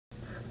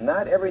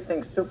not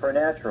everything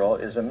supernatural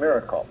is a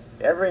miracle.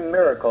 Every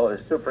miracle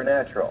is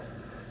supernatural.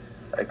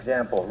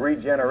 Example,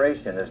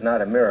 regeneration is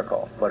not a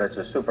miracle, but it's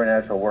a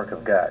supernatural work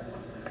of God.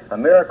 A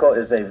miracle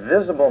is a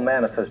visible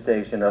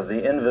manifestation of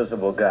the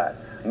invisible God.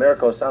 A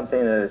miracle is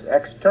something that is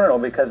external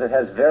because it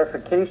has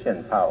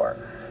verification power.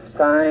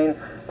 Sign,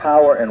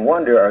 power, and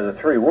wonder are the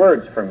three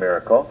words for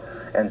miracle,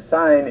 and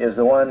sign is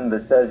the one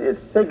that says it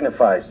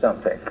signifies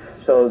something.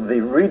 So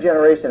the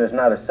regeneration is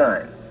not a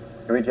sign.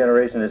 The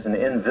regeneration is an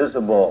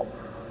invisible,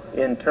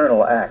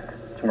 internal act.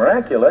 It's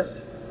miraculous,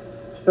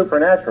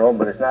 supernatural,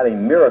 but it's not a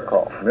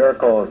miracle.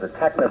 Miracle is a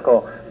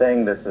technical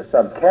thing that's a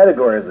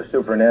subcategory of the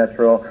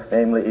supernatural,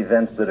 namely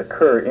events that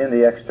occur in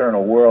the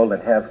external world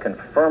and have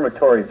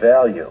confirmatory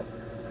value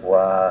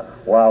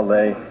while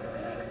they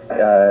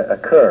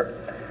occur.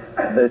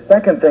 The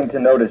second thing to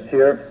notice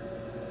here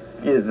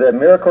is that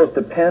miracles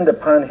depend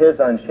upon his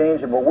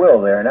unchangeable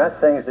will. They are not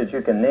things that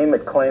you can name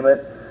it, claim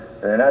it.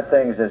 They're not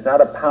things, there's not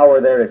a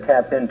power there to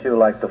tap into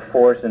like the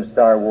Force in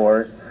Star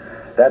Wars.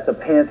 That's a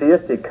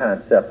pantheistic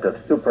concept of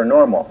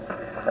supernormal.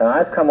 And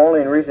I've come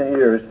only in recent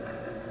years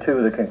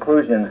to the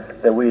conclusion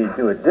that we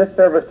do a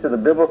disservice to the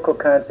biblical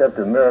concept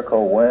of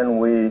miracle when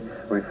we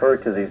refer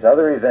to these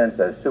other events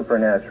as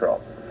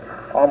supernatural.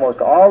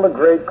 Almost all the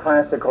great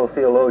classical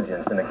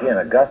theologians, and again,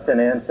 Augustine,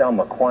 Anselm,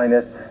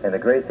 Aquinas, and the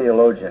great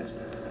theologians,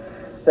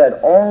 said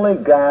only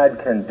God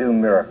can do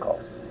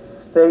miracles.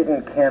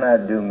 Satan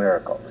cannot do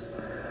miracles.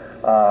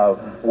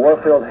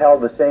 Warfield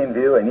held the same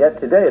view, and yet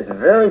today it's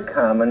very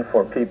common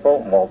for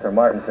people, Walter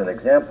Martin's an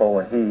example,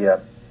 when he,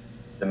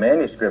 the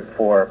manuscript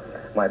for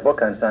my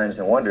book on signs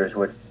and wonders,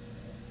 which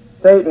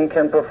Satan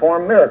can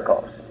perform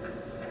miracles.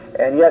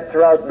 And yet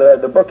throughout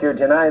the book you're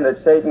denying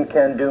that Satan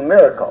can do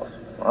miracles.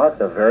 Well,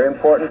 that's a very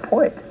important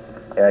point.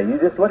 You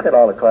just look at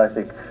all the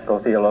classical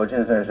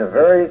theologians, and there's a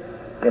very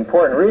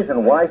important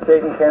reason why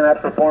Satan cannot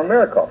perform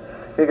miracles.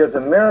 Because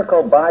a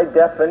miracle, by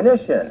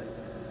definition,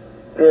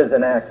 is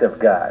an act of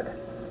God.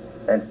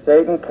 And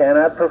Satan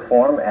cannot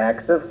perform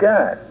acts of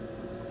God.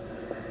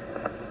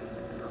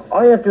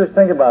 All you have to do is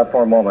think about it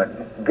for a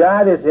moment.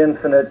 God is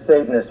infinite,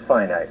 Satan is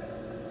finite.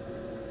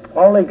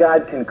 Only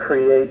God can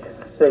create,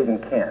 Satan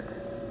can't.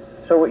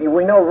 So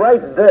we know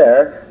right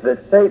there that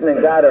Satan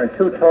and God are in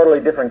two totally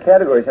different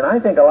categories. And I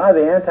think a lot of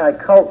the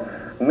anti-cult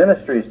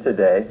ministries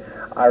today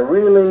are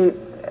really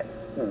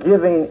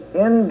giving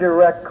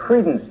indirect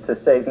credence to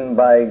Satan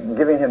by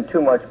giving him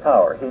too much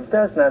power. He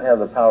does not have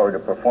the power to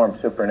perform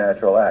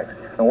supernatural acts.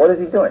 And what is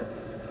he doing?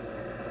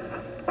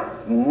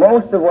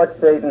 Most of what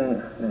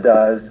Satan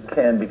does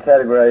can be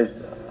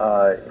categorized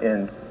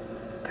in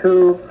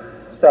two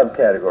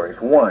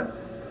subcategories. One,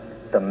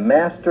 the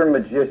master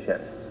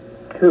magician.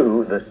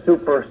 Two, the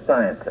super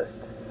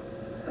scientist.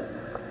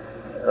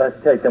 Let's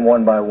take them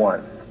one by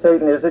one.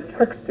 Satan is a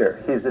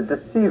trickster. He's a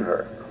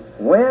deceiver.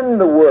 When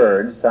the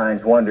words,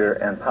 signs, wonder,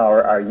 and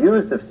power are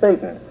used of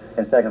Satan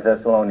in 2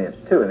 Thessalonians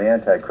 2, in the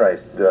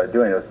Antichrist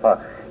doing it with power,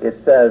 it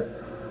says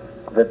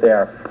that they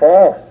are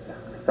false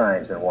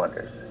signs and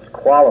wonders. It's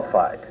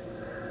qualified.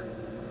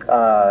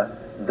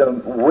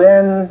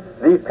 When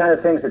these kind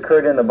of things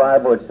occurred in the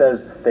Bible, it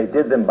says they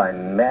did them by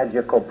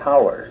magical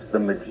powers. The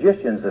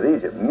magicians of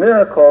Egypt.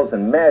 Miracles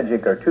and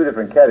magic are two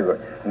different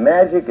categories.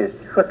 Magic is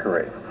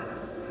trickery.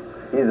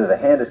 Either the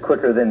hand is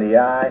quicker than the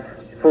eye,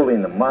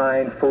 fooling the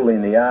mind,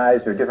 fooling the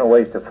eyes. There are different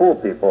ways to fool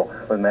people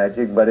with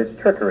magic, but it's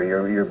trickery.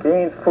 You're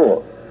being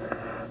fooled.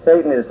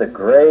 Satan is the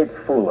great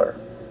fooler.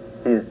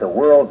 He is the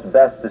world's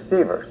best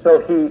deceiver. So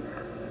he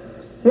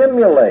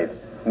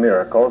simulates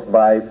miracles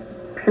by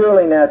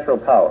purely natural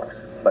powers.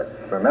 But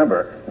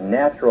remember,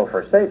 natural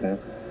for Satan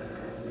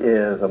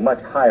is a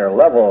much higher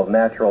level of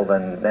natural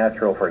than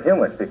natural for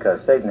humans,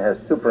 because Satan has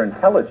super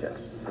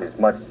intelligence. He's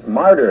much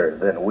smarter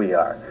than we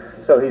are.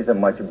 So he's a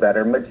much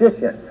better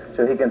magician.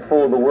 So he can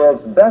fool the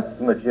world's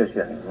best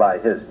magician by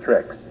his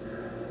tricks.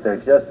 They're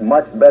just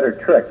much better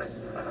tricks.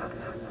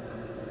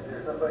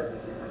 There's somebody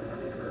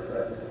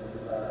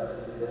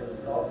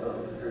it's also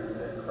true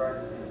that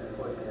Christ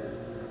put his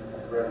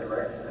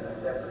resurrection in a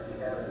separate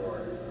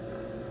category.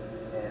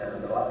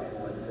 And a lot of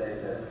people would say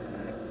that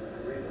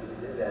the reason he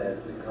did that is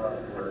because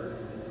where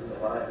the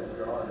line is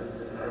drawn is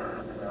that Satan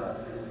cannot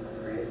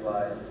create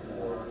life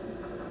or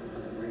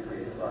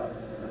recreate life.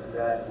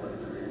 That was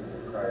the reason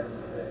that Christ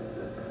said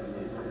that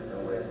there's no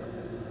way to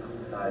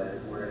deny this,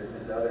 whereas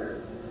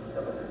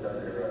some of his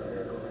other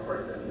miracles, of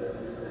course, the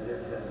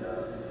Egyptian, the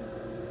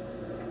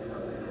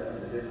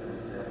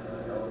magicians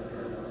in Noah's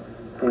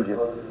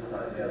Egypt.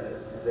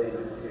 They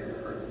just gave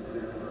the person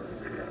two or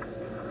three.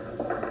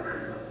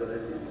 So there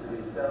seems to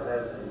be some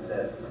evidence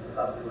that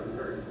up to a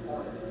certain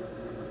point,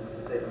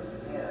 Satan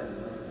can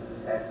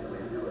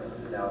actually do it.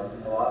 Now,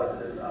 a lot of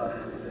it is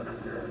obviously just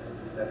pure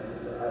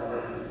deception. I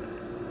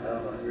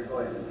don't know if you're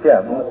going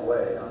all the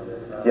way on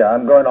this. Yeah,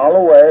 I'm going all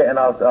the way, and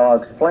I'll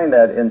explain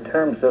that in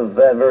terms of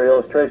that very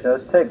illustration.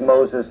 Let's take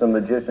Moses and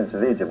the magicians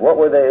of Egypt. What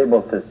were they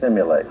able to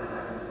simulate?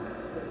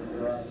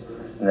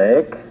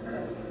 Snake.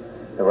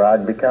 The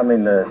rod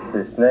becoming the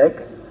snake.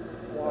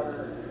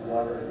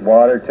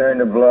 Water turned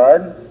to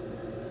blood.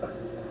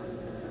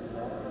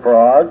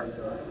 frogs,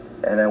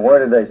 and then where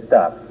did they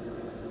stop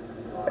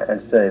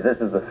and say,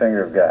 this is the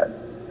finger of God?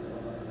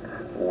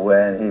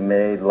 When he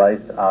made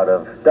lice out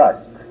of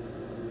dust.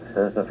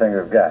 Says the finger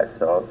of God.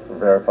 So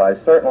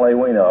verifies, certainly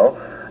we know,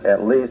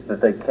 at least, that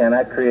they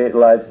cannot create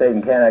life.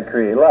 Satan cannot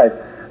create life.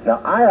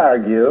 Now, I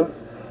argue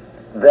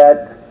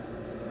that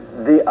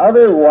the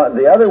other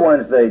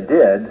ones they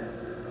did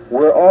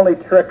were only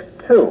tricks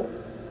too,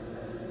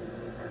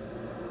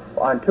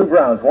 on two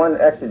grounds, one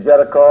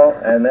exegetical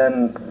and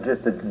then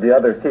just the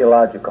other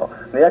theological.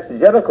 The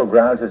exegetical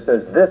grounds, it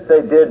says, this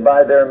they did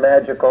by their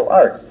magical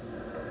arts.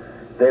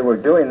 They were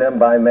doing them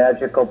by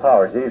magical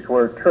powers. These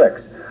were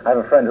tricks. I have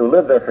a friend who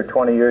lived there for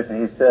 20 years,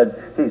 and he said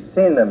he's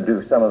seen them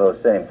do some of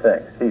those same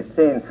things. He's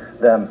seen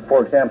them,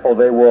 for example,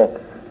 they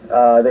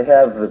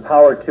have the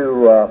power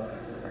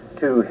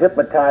to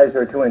hypnotize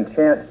or to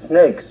enchant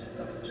snakes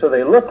so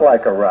they look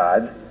like a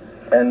rod,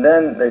 and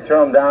then they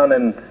throw them down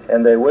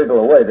and they wiggle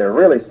away. They're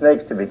really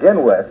snakes to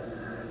begin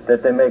with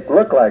that they make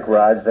look like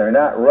rods. They're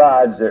not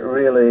rods that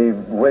really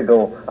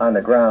wiggle on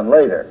the ground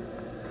later.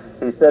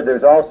 He said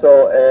there's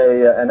also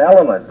an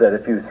element that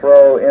if you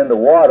throw in the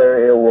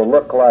water, it will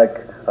look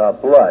like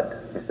blood.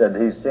 He said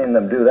he's seen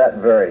them do that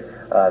very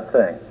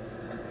thing.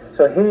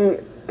 So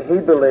he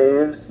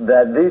believes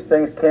that these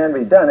things can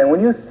be done. And when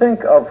you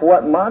think of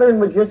what modern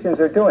magicians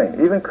are doing,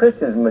 even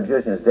Christian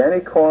magicians, Danny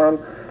Corum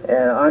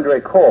and Andre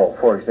Cole,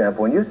 for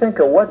example, when you think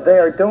of what they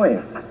are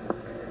doing,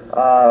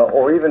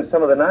 or even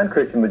some of the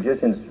non-Christian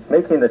magicians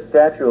making the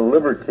Statue of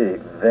Liberty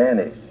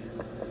vanish,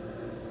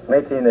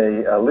 making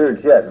a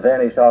Learjet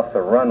vanish off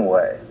the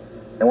runway.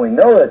 And we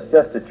know it's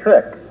just a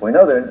trick. We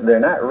know they're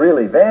not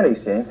really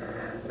vanishing.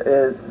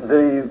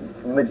 The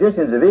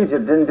magicians of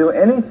Egypt didn't do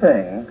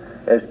anything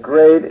as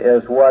great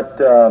as what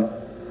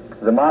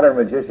the modern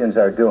magicians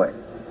are doing.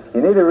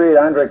 You need to read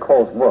Andre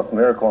Cole's book,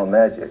 Miracle and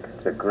Magic.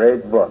 It's a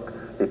great book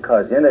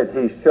because in it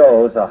he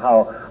shows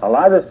how a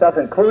lot of this stuff,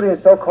 including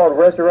so-called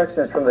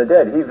resurrections from the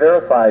dead, he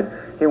verified.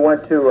 He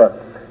went to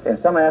in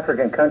some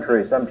African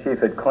country, some chief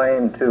had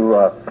claimed to,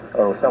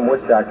 or some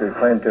witch doctor had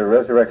claimed to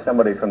resurrect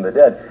somebody from the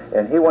dead,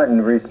 and he went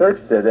and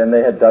researched it, and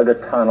they had dug a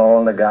tunnel,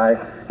 and the guy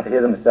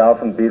hit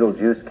himself, and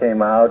Beetlejuice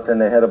came out, and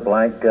they had a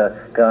blank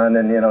gun,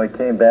 and, he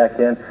came back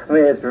in. I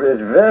mean, it's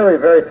very,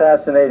 very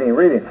fascinating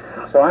reading.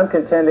 So I'm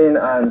contending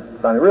on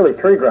really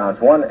three grounds.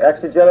 One,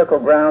 exegetical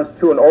grounds.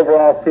 Two, an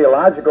overall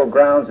theological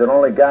grounds that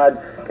only God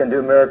can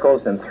do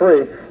miracles. And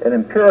three, an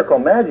empirical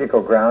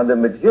magical ground. The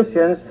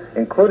magicians,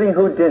 including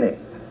Houdini,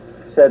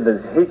 said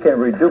that he can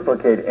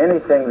reduplicate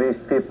anything these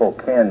people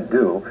can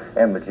do,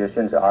 and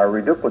magicians are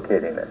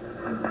reduplicating it.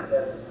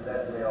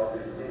 That may all be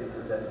the case,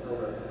 but that's still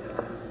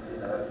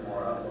that's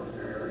more a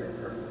posteriori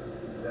interpretation.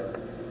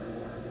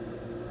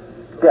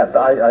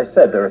 Yeah, I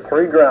said there are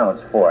three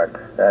grounds for it.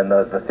 And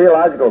the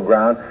theological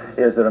ground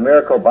is that a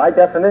miracle, by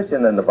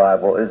definition in the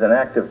Bible, is an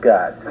act of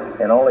God,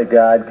 and only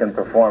God can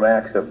perform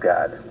acts of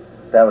God.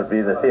 That would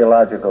be the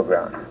theological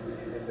ground.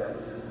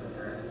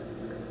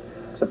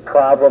 It's a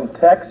problem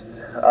text.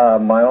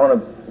 My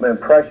own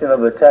impression of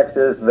the text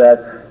is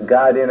that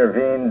God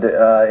intervened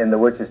in the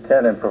witch's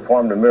tent and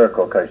performed a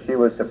miracle because she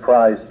was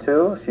surprised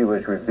too. She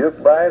was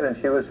rebuked by it and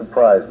she was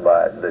surprised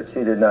by it, that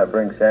she did not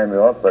bring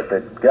Samuel up, but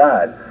that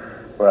God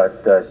brought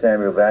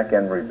Samuel back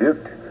and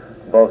rebuked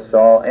both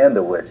Saul and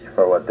the witch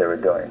for what they were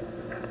doing.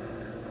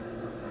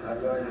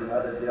 I've learned in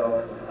other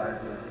theological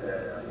classes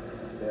that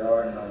there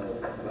are no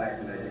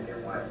black magic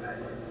and white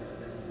magic.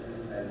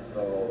 And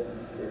so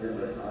even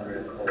with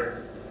Andre Cole,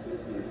 we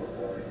see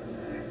performing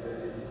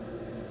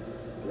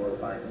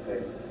glorifying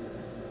faith.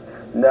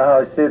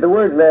 No, see, the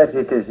word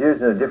magic is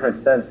used in a different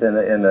sense in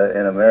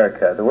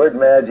America. The word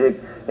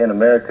magic in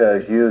America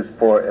is used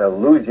for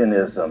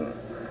illusionism.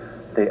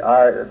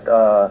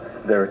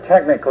 They're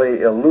technically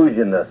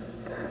illusionists.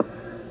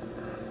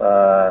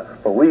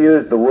 But we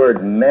use the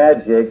word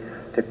magic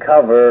to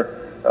cover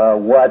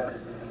what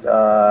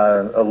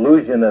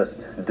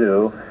illusionists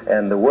do,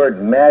 and the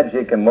word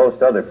magic in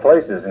most other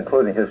places,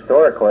 including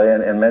historically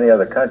and in many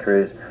other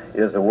countries,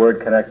 is a word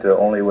connected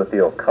only with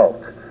the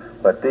occult.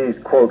 But these,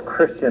 quote,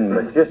 Christian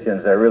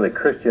magicians are really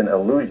Christian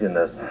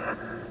illusionists.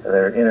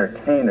 They're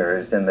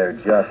entertainers, and they're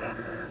just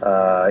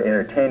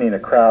entertaining a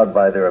crowd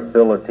by their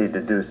ability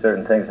to do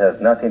certain things. It has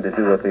nothing to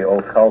do with the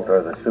occult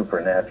or the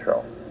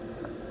supernatural.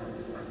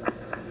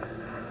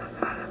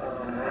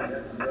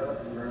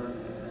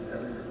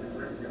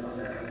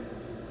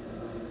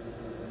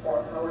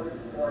 How would you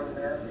explain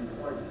Matthew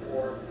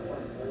 24,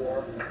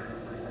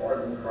 or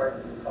when Christ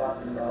is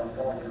talking about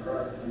false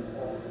Christ and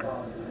false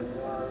prophets and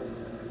lies,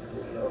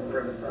 will show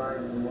great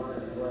signs and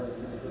wonders, but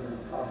this is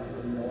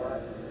possibly in the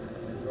life.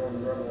 And go to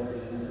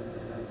Revelation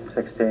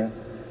 16.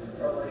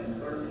 Revelation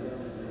 13,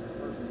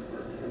 verses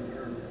 13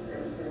 through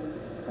 18.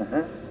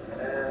 Mm-hmm.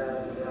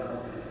 And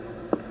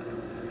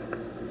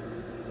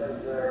says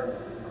there,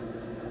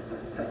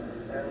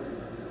 and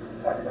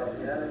talking about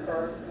the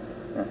Antichrist,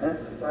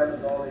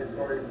 exercises all the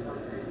authority of the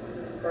first beast of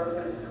his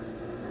presence,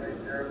 to make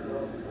sure that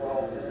those who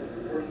dwell in it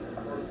worship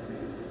the first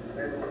beast,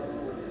 may the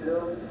woman was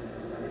killed,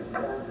 and he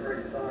performed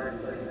great signs,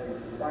 that he made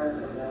fire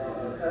come down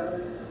out of heaven,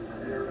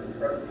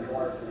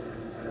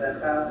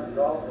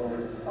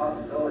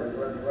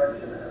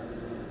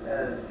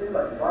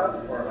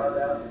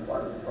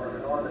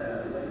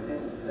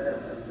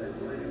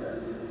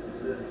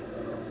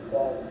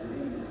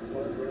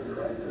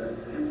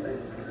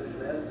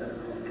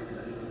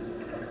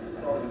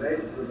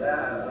 that,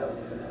 I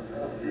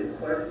don't see a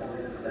question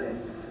in saying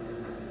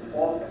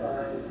false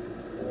signs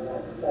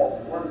or false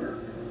wonders.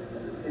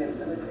 It seems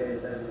to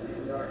indicate that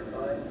these are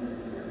signs, and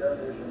your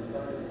definition of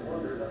signs and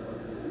wonders, that's what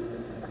it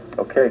is.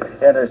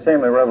 Okay, and the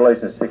same in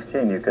Revelation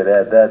 16, you could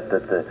add that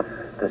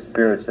the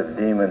spirits of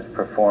demons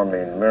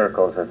performing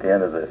miracles at the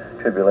end of the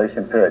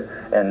tribulation period.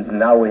 And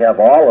now we have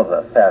all of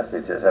the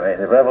passages. I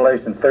mean,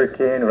 Revelation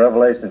 13,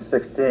 Revelation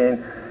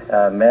 16,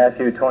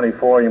 Matthew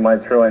 24, you might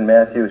throw in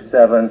Matthew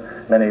 7.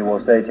 Many will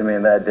say to me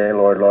in that day,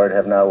 Lord, Lord,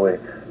 have not we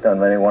done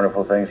many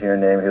wonderful things in your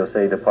name? He'll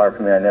say, depart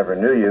from me, I never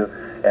knew you.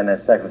 And then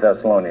 2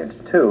 Thessalonians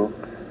 2,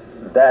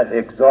 that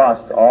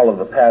exhausts all of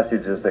the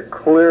passages that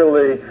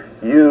clearly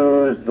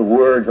use the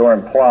words or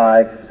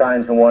imply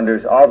signs and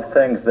wonders of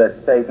things that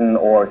Satan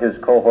or his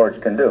cohorts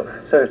can do.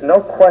 So there's no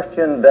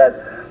question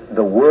that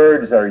the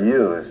words are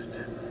used.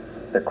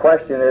 The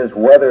question is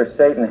whether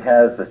Satan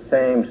has the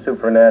same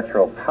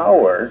supernatural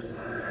powers,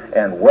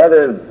 and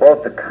whether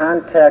both the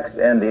context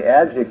and the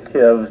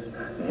adjectives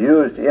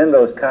used in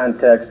those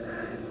contexts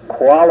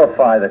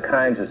qualify the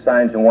kinds of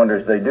signs and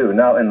wonders they do.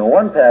 Now, in the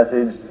one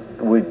passage,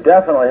 we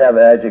definitely have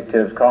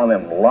adjectives calling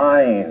them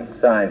lying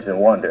signs and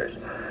wonders.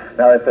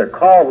 Now, if they're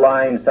called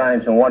lying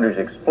signs and wonders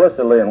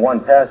explicitly in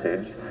one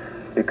passage,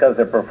 because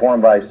they're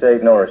performed by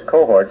Satan or his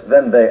cohorts,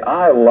 then they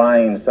are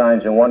lying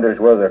signs and wonders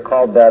whether they're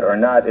called that or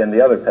not in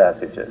the other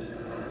passages,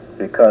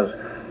 because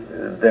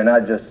they're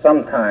not just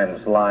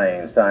sometimes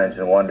lying signs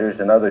and wonders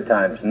and other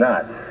times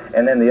not.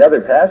 And in the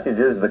other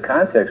passages, the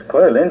context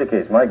clearly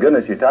indicates, my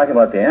goodness, you're talking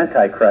about the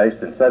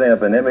Antichrist and setting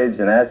up an image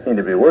and asking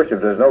to be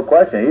worshipped. There's no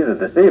question he's a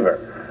deceiver.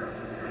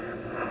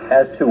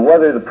 As to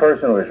whether the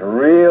person was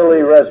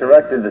really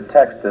resurrected, the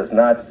text does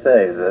not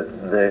say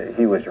that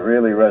he was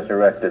really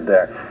resurrected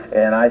there.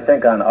 And I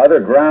think on other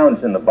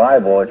grounds in the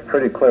Bible, it's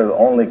pretty clear that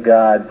only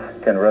God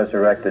can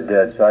resurrect the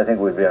dead. So I think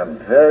we'd be on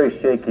very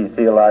shaky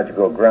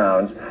theological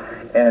grounds,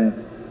 and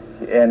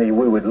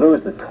we would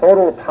lose the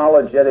total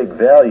apologetic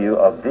value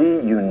of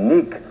the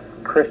unique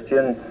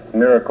Christian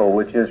miracle,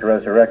 which is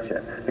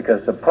resurrection.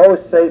 Because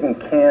suppose Satan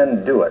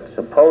can do it,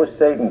 suppose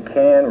Satan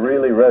can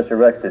really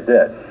resurrect the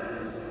dead,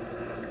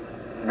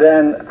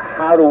 then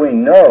how do we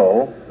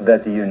know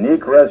that the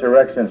unique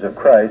resurrections of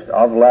Christ,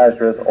 of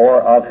Lazarus,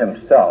 or of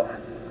himself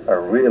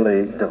are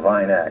really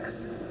divine acts?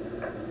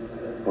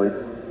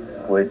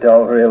 We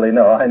don't really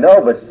know. I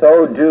know, but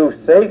so do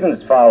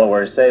Satan's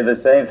followers say the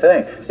same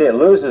thing. See, it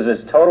loses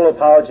its total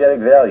apologetic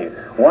value.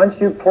 Once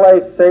you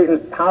place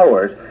Satan's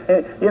powers,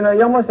 and,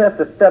 you almost have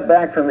to step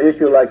back from an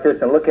issue like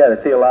this and look at it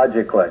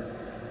theologically.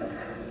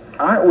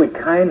 Aren't we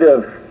kind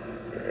of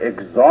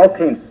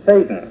exalting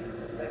Satan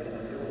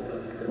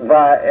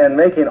and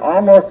making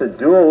almost a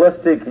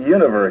dualistic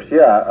universe,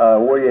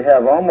 where you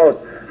have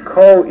almost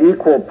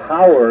co-equal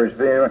powers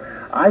being?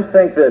 I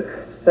think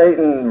that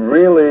Satan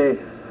really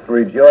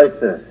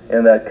rejoices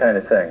in that kind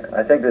of thing.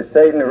 I think that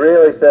Satan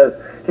really says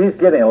he's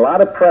getting a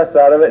lot of press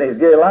out of it, and he's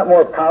getting a lot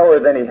more power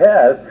than he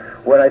has,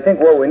 when I think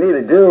what we need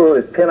to do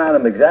is pin on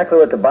him exactly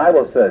what the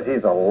Bible says.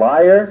 He's a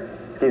liar,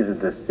 he's a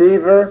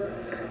deceiver,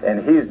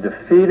 and he's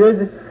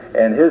defeated,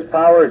 and his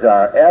powers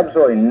are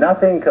absolutely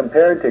nothing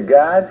compared to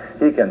God.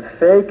 He can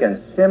fake and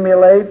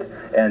simulate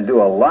and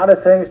do a lot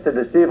of things to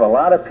deceive a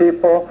lot of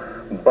people,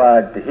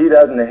 but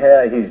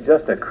he's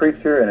just a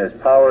creature, and his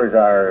powers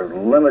are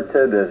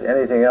limited as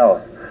anything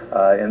else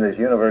in this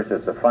universe.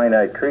 It's a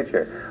finite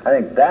creature. I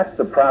think that's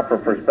the proper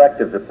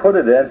perspective to put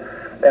it in,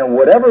 and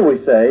whatever we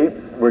say,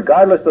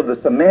 regardless of the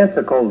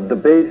semantical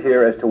debate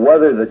here as to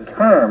whether the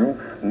term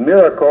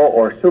miracle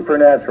or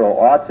supernatural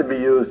ought to be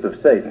used of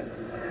Satan,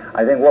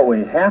 I think what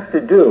we have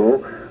to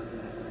do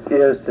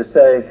is to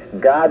say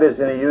God is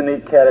in a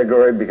unique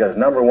category because,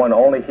 number one,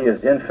 only he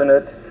is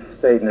infinite,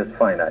 Satan is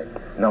finite.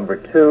 Number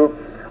two,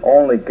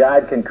 only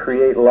God can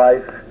create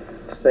life,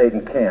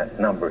 Satan can't.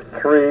 Number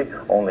three,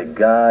 only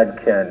God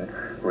can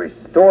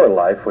restore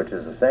life, which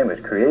is the same as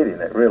creating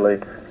it, really,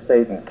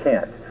 Satan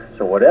can't.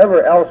 So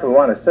whatever else we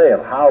want to say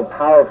of how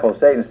powerful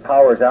Satan's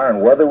powers are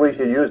and whether we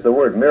should use the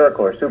word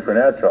miracle or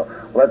supernatural,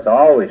 let's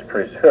always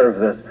preserve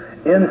this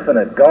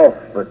infinite gulf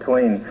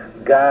between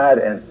God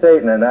and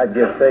Satan and not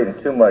give Satan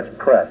too much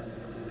press.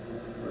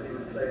 What he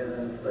would say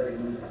then,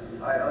 Satan,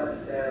 I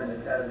understand the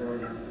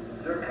category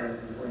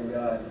difference between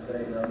God and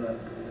Satan. I'm not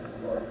as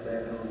far as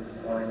Satan was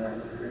finite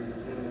and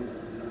creating,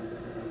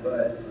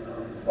 but as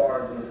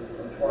far as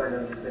I'm trying to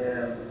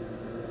understand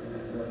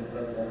what he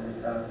says on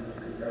these passages,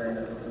 comparing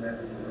it with the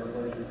next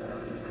Revelation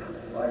passage,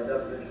 by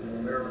definition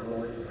of miracle,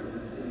 which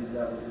supersedes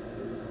that which is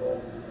physical,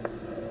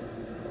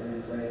 when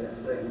he's saying that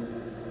Satan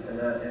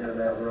cannot enter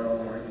that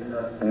realm where he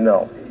cannot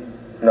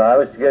No, I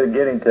was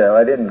getting to,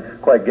 I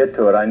didn't quite get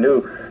to it. I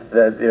knew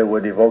that it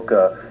would evoke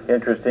an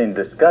interesting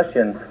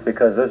discussion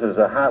because this is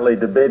a hotly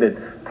debated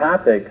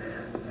topic,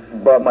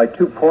 but my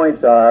 2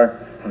 points are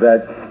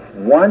that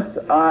once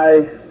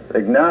I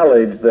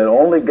acknowledge that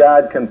only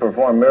God can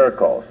perform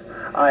miracles,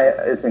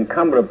 it's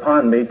incumbent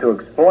upon me to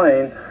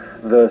explain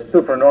the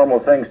supernormal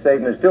things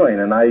Satan is doing,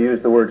 and I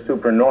use the word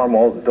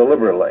supernormal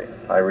deliberately.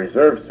 I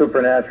reserve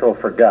supernatural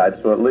for God,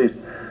 so at least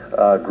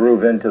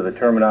groove into the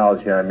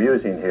terminology I'm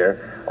using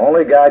here.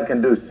 Only God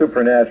can do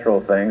supernatural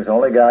things.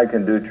 Only God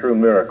can do true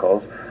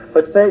miracles.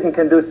 But Satan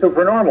can do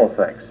supernormal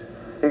things.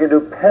 He can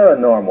do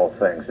paranormal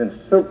things and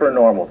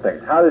supernormal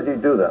things. How does he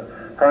do them?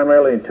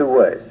 Primarily in two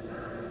ways: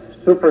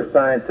 super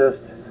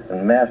scientist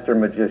and master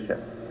magician.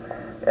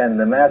 And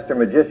the master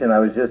magician, I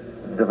was just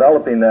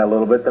developing that a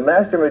little bit. The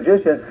master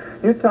magician,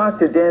 you talk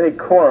to Danny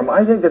Corum.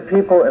 I think the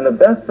people in the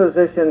best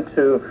position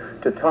to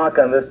talk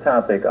on this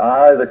topic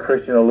are the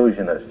Christian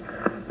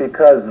illusionists,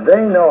 because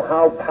they know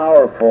how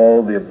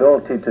powerful the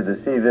ability to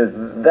deceive is.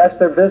 That's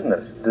their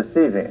business,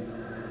 deceiving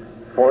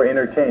for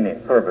entertaining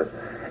purpose.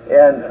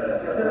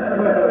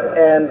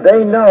 And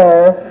they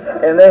know,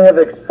 and they have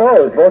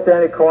exposed, both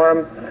Danny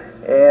Corum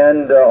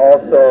and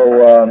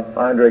also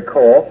Andre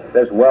Cole,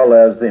 as well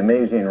as the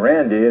Amazing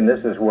Randy, and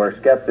this is where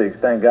skeptics,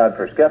 thank God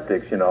for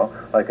skeptics, you know,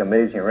 like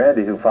Amazing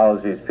Randy, who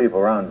follows these people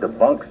around,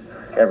 debunks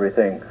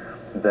everything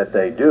that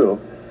they do.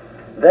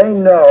 They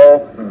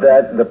know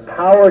that the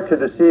power to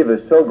deceive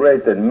is so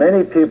great that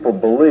many people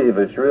believe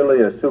it's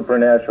really a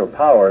supernatural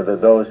power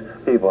that those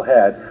people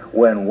had,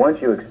 when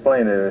once you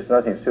explain it, there's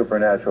nothing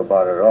supernatural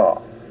about it at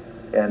all.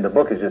 And the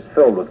book is just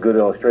filled with good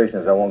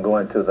illustrations. I won't go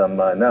into them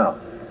now.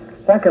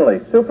 Secondly,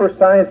 super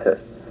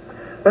scientists,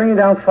 bringing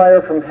down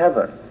fire from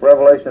heaven,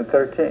 Revelation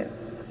 13.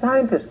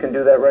 Scientists can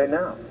do that right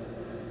now.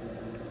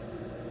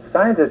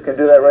 Scientists can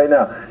do that right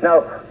now.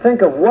 Now,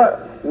 think of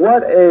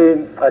what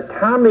a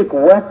atomic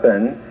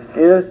weapon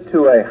is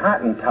to a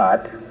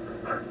Hottentot.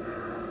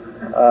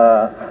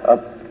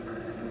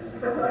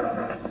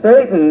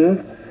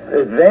 Satan's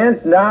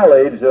advanced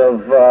knowledge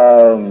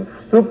of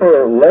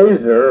super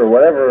laser, or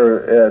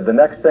whatever the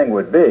next thing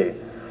would be,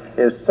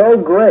 is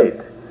so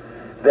great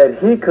that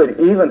he could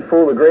even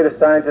fool the greatest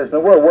scientist in the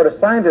world. What a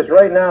scientist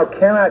right now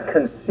cannot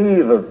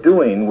conceive of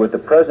doing with the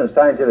present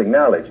scientific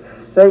knowledge,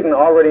 Satan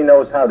already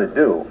knows how to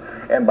do.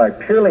 And by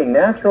purely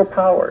natural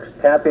powers,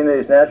 tapping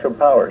these natural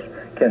powers,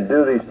 can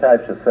do these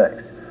types of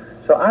things.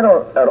 So I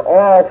don't at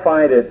all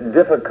find it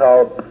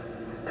difficult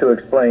to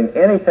explain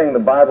anything the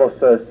Bible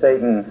says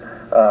Satan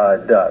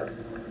does,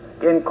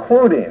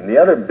 including, the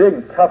other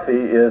big toughie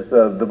is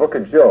the book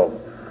of Job,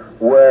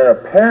 where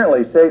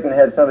apparently Satan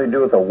had something to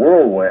do with a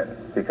whirlwind,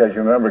 because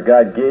you remember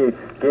God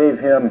gave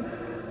him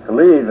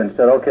leave and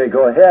said, okay,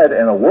 go ahead,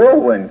 and a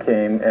whirlwind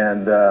came,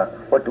 and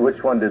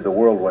which one did the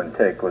whirlwind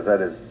take? Was that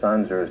his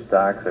sons or his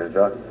stocks or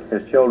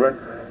his children?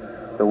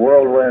 The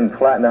whirlwind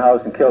flattened the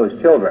house and killed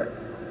his children.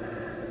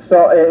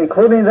 So,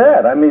 including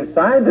that, I mean,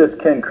 scientists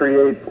can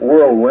create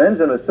whirlwinds,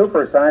 and a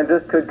super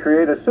scientist could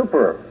create a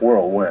super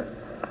whirlwind.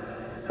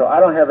 So I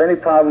don't have any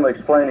problem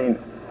explaining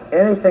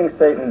anything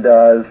Satan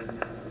does,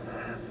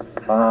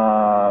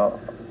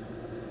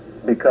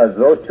 because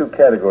those two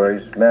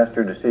categories,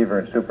 master deceiver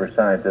and super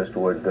scientist,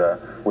 would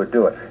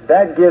do it.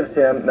 That gives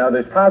him, now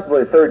there's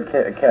possibly a third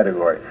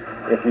category,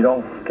 if you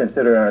don't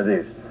consider any of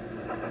these.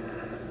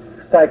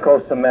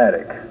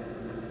 Psychosomatic.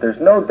 There's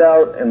no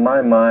doubt in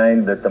my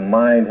mind that the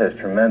mind has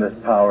tremendous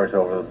powers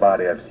over the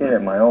body. I've seen it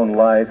in my own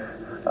life,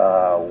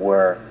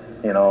 where,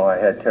 you know, I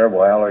had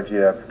terrible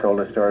allergy. I've told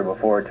this story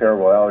before,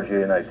 terrible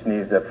allergy, and I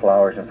sneezed at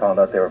flowers and found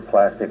out they were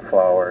plastic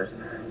flowers,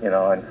 you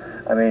know, and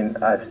I mean,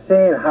 I've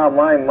seen how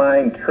my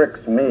mind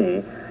tricks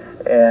me,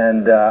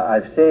 and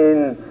I've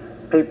seen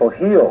people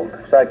healed,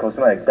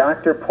 psychosomatic.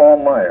 Dr.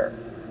 Paul Meyer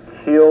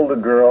healed a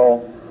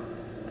girl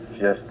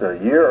just a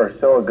year or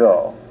so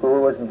ago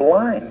who was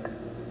blind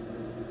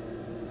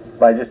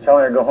by just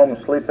telling her to go home and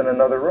sleep in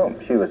another room.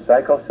 She was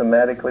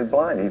psychosomatically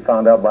blind. He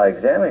found out by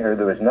examining her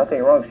there was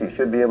nothing wrong. She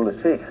should be able to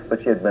see,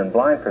 but she had been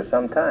blind for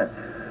some time.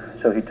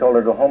 So he told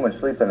her to go home and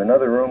sleep in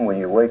another room. When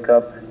you wake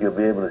up, you'll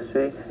be able to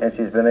see, and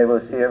she's been able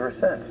to see ever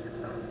since.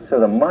 So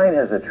the mind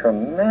has a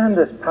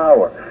tremendous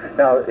power.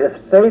 Now,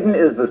 if Satan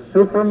is the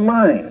super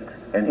mind,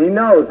 and he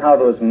knows how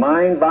those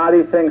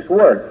mind-body things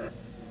work,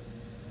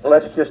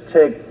 let's just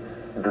take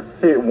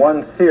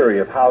one theory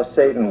of how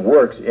Satan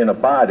works in a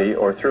body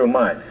or through a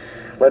mind.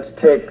 Let's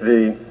take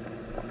the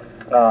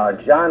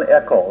John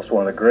Eccles,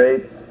 one of the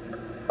great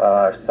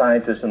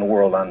scientists in the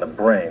world on the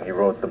brain. He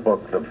wrote the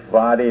book, The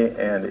Body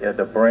and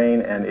the Brain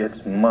and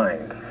Its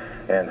Mind,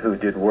 and who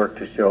did work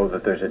to show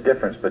that there's a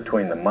difference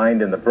between the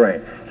mind and the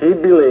brain. He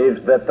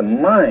believes that the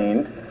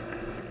mind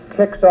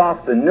ticks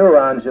off the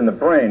neurons in the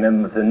brain,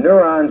 and that the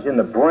neurons in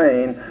the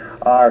brain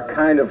are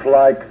kind of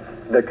like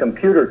the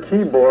computer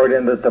keyboard,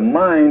 and that the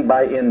mind,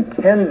 by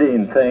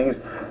intending things,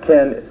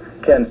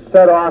 can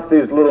set off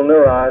these little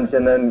neurons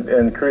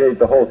and create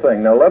the whole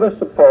thing. Now let us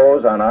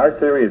suppose, on our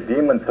theory of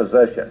demon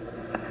possession,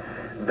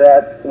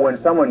 that when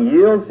someone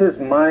yields his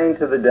mind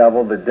to the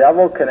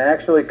devil can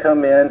actually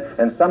come in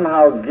and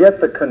somehow get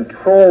the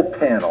control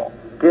panel,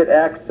 get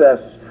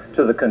access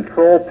to the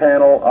control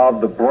panel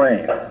of the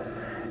brain,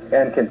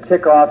 and can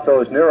tick off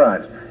those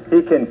neurons.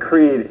 He can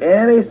create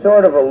any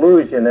sort of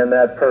illusion in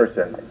that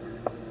person.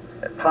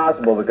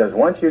 Possible, because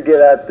once you get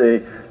at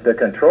the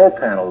control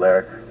panel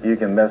there, you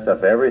can mess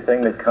up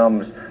everything that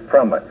comes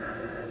from it.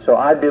 So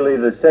I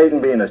believe that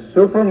Satan, being a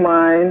super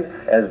mind,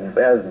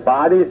 as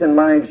bodies and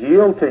minds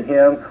yield to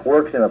him,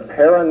 works in a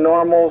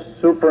paranormal,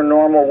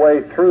 supernormal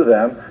way through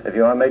them. If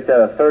you want to make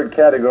that a third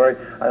category,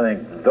 I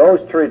think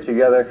those three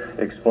together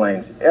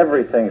explains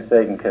everything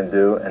Satan can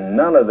do, and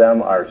none of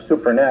them are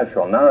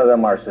supernatural. None of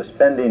them are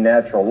suspending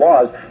natural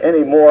laws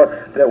any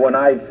more than when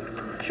I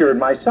cured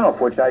myself,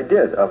 which I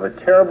did, of a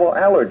terrible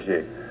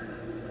allergy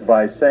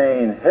by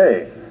saying,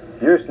 hey,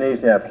 you're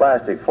sneezing at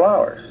plastic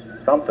flowers.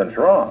 Something's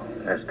wrong.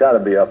 It's got to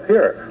be up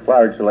here,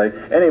 largely.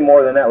 Any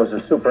more than that was a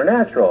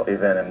supernatural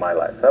event in my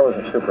life. That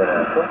wasn't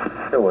supernatural.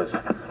 It was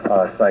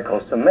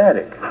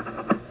psychosomatic.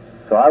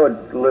 So I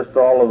would list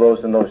all of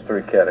those in those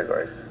three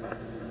categories.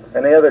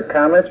 Any other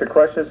comments or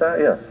questions on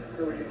it? Yes?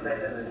 So would you say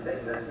that the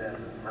Satan doesn't have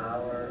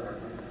power or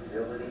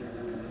ability to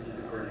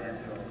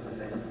supernatural?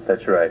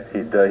 That's right.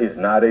 He's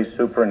not a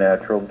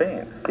supernatural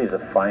being. He's a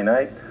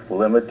finite,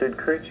 limited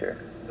creature.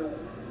 So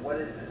what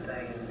is it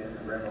saying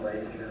in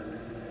Revelation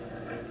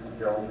and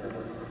Job that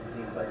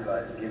seems like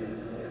God's giving him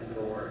the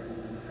authority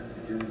to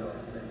do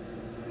those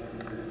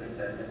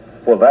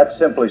things? Well, that's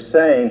simply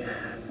saying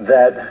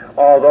that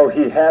although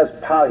he has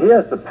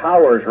the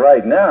powers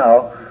right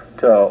now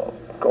to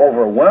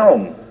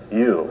overwhelm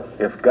you.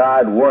 If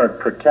God weren't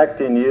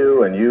protecting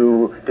you and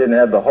you didn't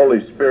have the Holy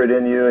Spirit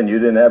in you and you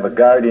didn't have a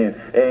guardian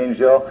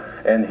angel,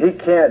 and he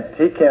can't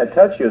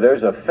touch you.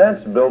 There's a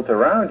fence built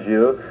around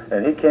you,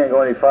 and he can't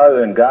go any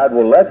farther, and God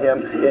will let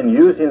him in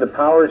using the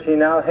powers he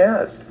now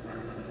has.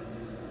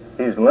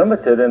 He's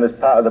limited in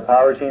the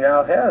powers he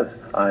now has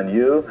on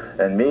you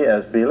and me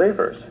as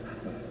believers.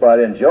 But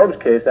in Job's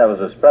case, that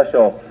was a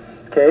special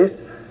case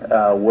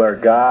where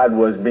God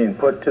was being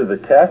put to the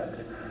test.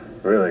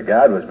 Really,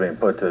 God was being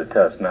put to the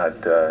test,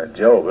 not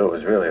Job. It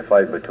was really a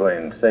fight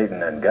between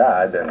Satan and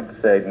God, and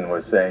Satan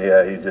was saying,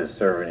 yeah, he's just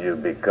serving you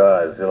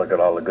because look at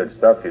all the good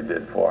stuff you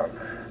did for him.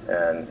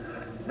 And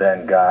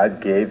then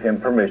God gave him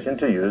permission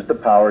to use the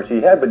powers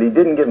he had, but he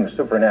didn't give him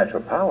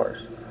supernatural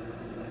powers.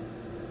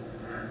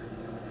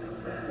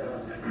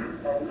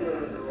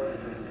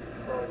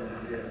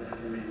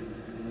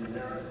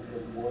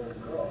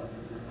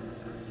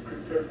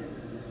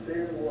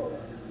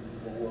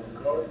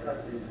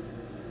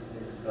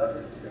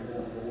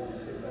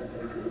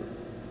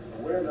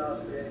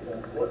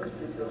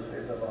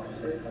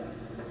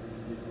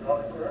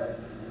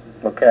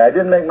 Okay, I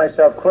didn't make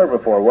myself clear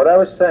before. What I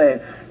was saying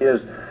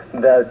is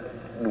that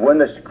when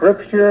the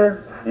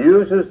Scripture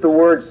uses the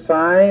words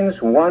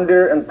signs,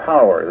 wonder, and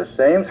power, the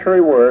same three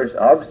words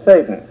of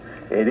Satan,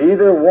 it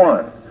either,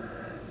 one,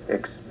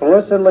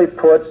 explicitly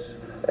puts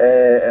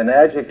an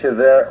adjective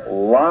there,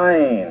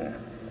 lying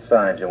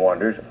signs and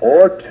wonders,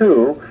 or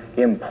two,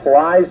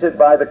 implies it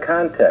by the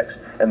context.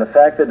 And the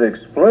fact that it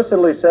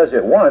explicitly says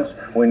it once,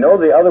 we know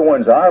the other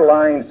ones are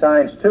lying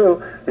signs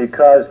too,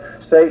 because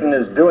Satan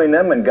is doing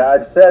them, and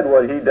God said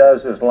what he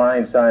does is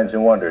lying signs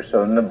and wonders.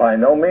 So by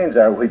no means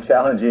are we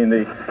challenging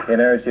the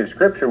inerrancy of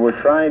Scripture. We're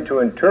trying to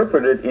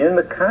interpret it in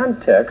the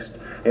context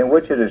in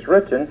which it is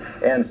written.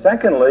 And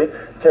secondly,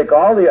 take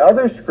all the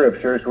other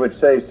Scriptures which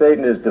say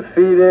Satan is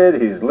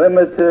defeated, he's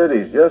limited,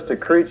 he's just a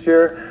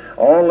creature,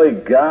 only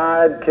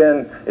God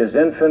is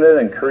infinite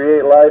and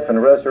create life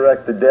and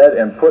resurrect the dead,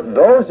 and put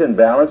those in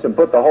balance and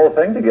put the whole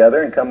thing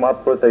together and come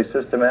up with a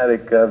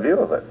systematic view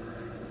of it.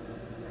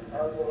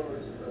 I've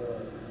always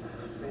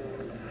seen,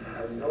 I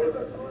know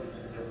that God is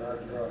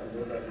supernatural, I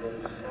know that God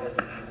is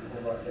sovereign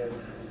over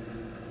everything.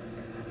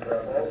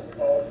 But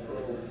also,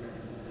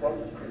 from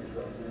the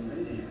Scripture,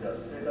 believe that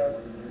Satan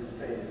could do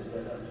things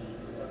that are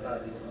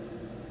supernatural.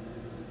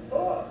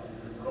 But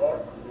God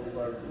could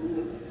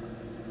overrule it.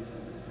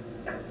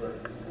 But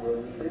when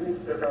we limit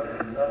Satan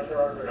to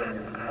natural realm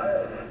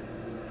entirely,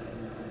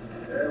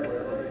 then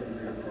we're running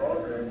into a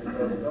problem,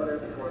 because not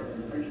everyone is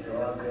Christian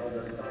or they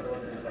understand all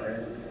the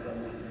science and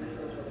the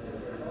institutions of what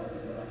we're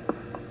talking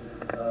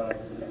about.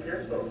 In the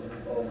case of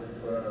Moses,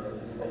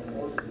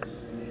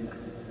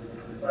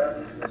 the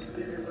Bible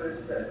specifically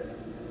said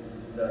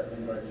that the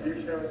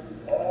magicians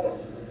also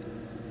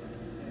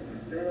did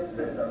the same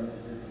thing that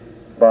Moses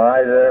did.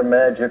 By their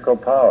magical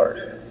powers.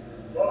 Yes.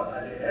 But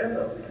at the end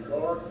of it,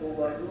 God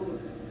overruled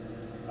it.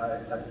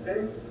 I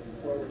think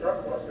when we talk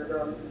about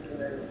Satan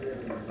doing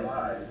anything in his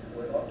life,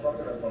 we're not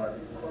talking about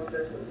the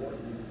context of what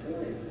he's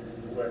doing.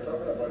 We're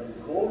talking about the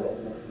goal of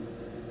what he's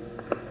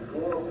doing. The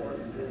goal of what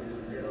he's doing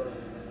is to get us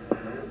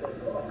away from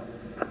God.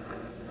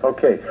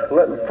 Okay,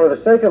 for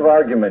the sake of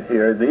argument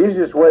here, the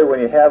easiest way when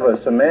you have a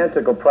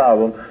semantical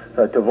problem,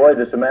 to avoid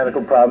the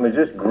semantical problem, is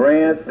just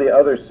grant the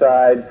other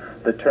side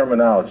the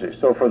terminology.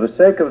 So for the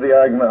sake of the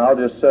argument, I'll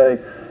just say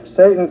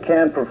Satan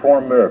can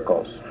perform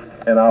miracles,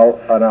 and I'll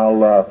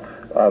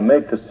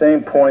make the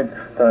same point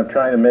that I'm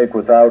trying to make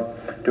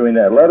without doing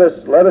that. Let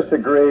us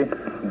agree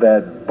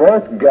that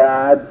both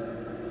God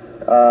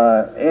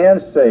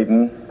and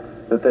Satan,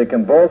 that they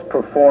can both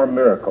perform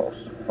miracles.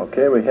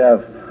 Okay, we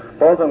have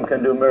both of them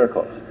can do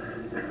miracles.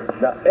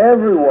 Now,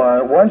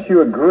 everyone, once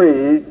you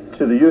agree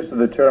to the use of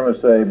the term and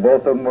say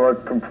both of them are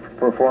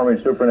performing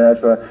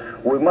supernatural,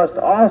 we must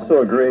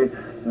also agree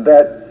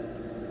that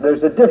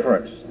there's a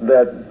difference.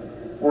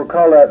 we'll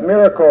call that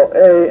miracle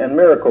A and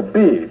miracle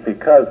B,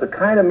 because the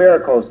kind of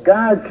miracles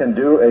God can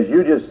do, as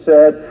you just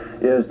said,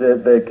 is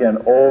that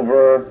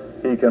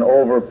he can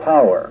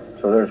overpower.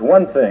 So there's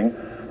one thing,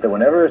 that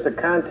whenever there's a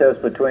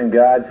contest between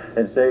God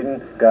and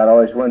Satan, God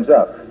always wins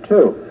up.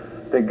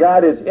 2, that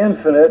God is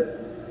infinite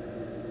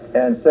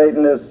and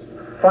Satan is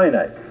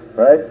finite,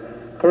 right?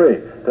 3,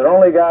 that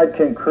only God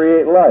can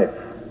create life.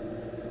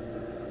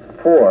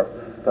 4,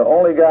 that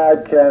only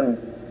God can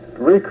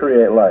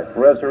recreate life,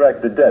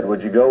 resurrect the dead.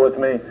 Would you go with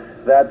me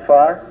that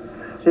far?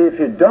 See, if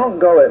you don't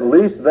go at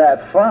least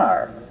that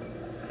far,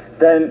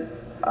 then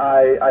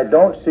I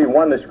don't see,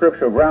 1, the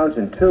scriptural grounds,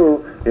 and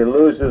 2, it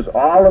loses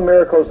all the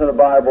miracles in the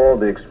Bible,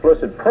 the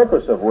explicit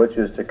purpose of which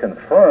is to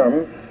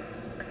confirm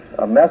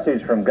a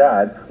message from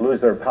God,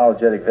 lose their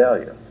apologetic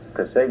value.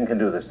 Because Satan can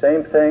do the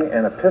same thing,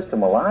 and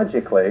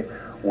epistemologically,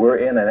 we're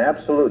in an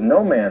absolute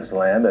no man's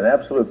land, an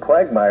absolute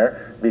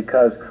quagmire,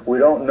 because we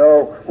don't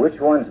know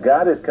which ones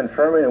God is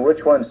confirming and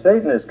which ones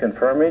Satan is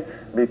confirming,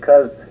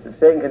 because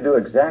Satan can do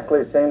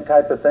exactly the same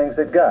type of things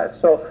that God.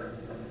 So,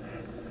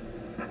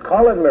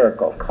 call it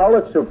miracle, call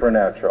it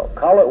supernatural,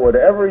 call it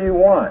whatever you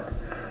want,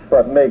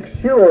 but make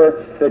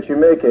sure that you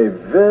make a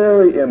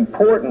very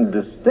important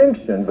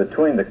distinction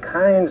between the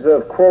kinds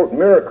of, quote,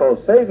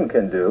 miracles Satan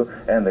can do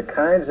and the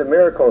kinds of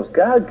miracles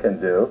God can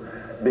do,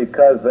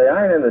 because they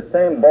aren't in the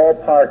same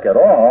ballpark at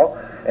all.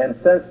 And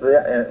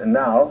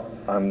now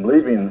I'm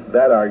leaving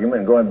that argument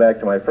and going back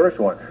to my first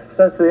one.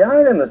 Since they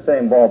aren't in the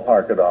same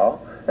ballpark at all,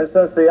 and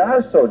since they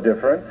are so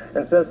different,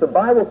 and since the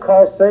Bible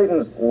calls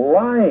Satan's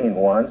lying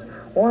ones,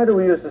 why do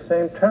we use the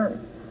same term?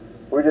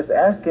 We're just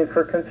asking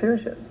for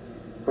confusion.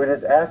 We're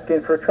just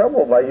asking for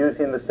trouble by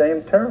using the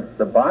same term.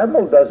 The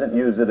Bible doesn't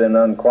use it in an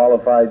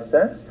unqualified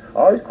sense.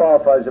 Always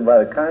qualifies it by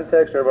the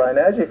context or by an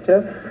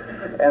adjective.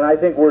 And I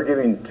think we're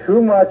giving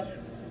too much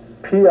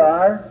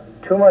PR,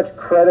 too much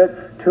credit,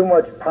 too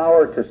much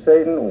power to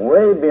Satan,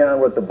 way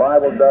beyond what the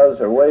Bible does,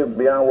 or way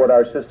beyond what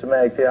our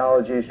systematic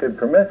theology should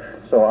permit.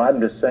 So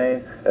I'm just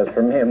saying, as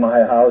for me and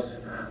my house,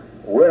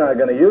 we're not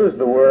going to use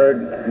the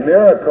word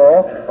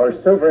miracle or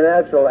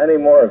supernatural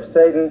anymore of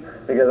Satan,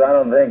 because I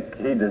don't think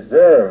he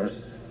deserves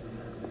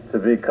to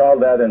be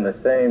called that in the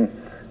same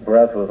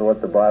breath with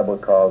what the Bible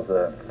calls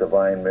a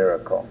divine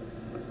miracle.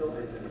 We still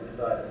need to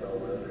decide, though,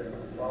 whether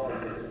it's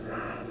qualitative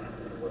or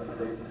what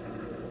Satan is.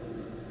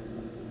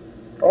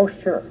 Oh,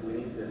 sure. We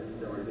need to,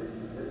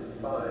 this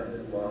is fine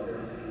as long as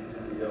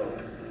we don't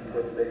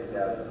put Satan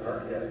out in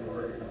our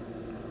category.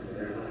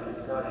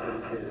 It's not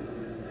just his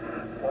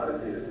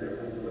quantitative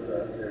difference with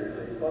us, there's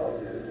a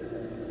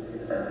qualitative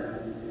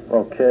difference.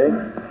 Okay.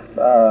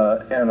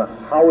 And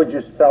how would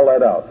you spell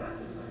that out?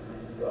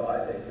 Well, I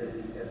think that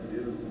he can do,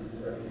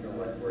 you don't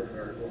like the word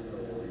miracles, so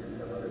we'll use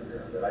some other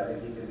term, but I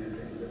think he can do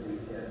things that we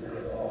can't do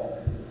at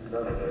all.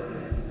 None of us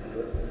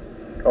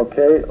can.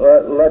 Okay,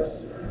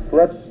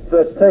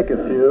 let's take a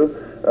few.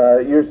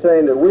 You're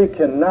saying that we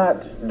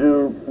cannot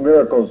do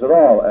miracles at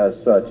all as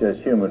such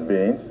as human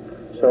beings,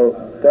 so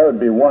that would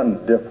be one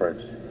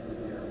difference.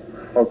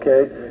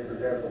 Okay, For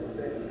example, the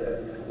things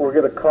that we're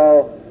going to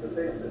call. the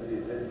things that the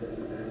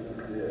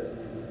Egyptians did,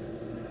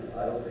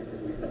 I don't think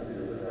that we can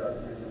do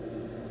without taking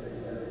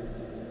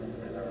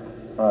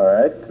All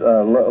right,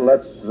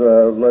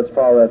 let's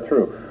follow that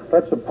through.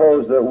 Let's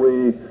suppose that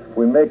we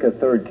make a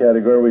third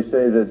category. We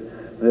say that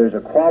there's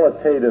a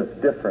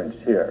qualitative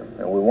difference here,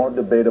 and we won't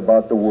debate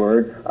about the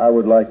word. I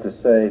would like to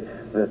say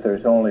that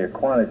there's only a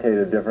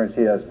quantitative difference.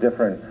 He has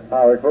different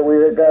powers, but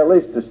we've got to at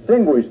least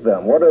distinguish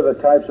them. What are the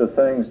types of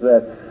things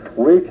that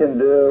we can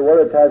do? What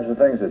are the types of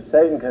things that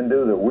Satan can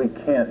do that we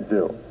can't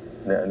do?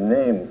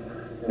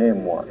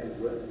 Name one.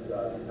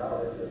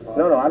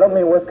 No, I don't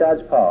mean with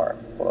God's power.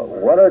 Well,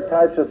 what are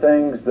types of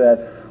things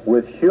that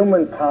with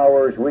human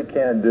powers we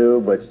can't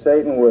do, but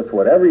Satan with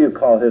whatever you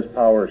call his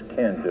powers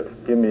can do?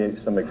 Give me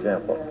some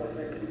examples.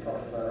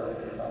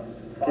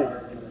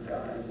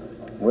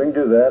 We can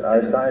do that.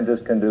 Our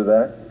scientists can do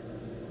that.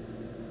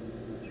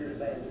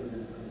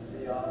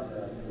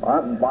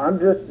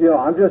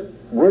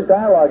 We're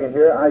dialoguing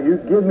here. You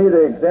give me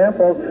the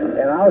examples,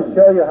 and I'll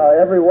show you how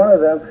every one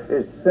of them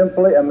is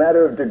simply a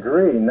matter of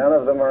degree. None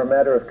of them are a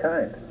matter of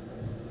kind.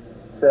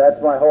 So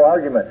that's my whole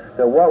argument,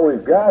 that what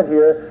we've got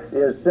here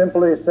is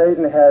simply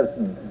Satan has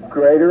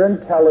greater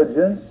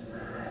intelligence,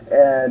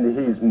 and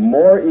he's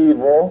more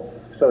evil,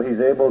 so he's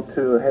able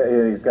to,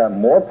 he's got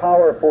more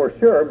power for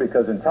sure,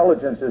 because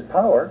intelligence is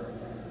power,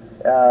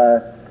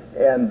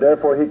 and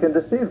therefore he can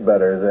deceive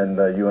better than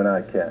you and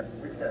I can.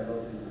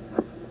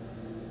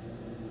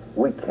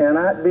 We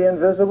cannot be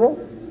invisible?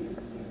 He's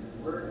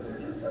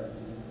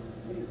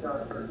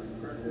not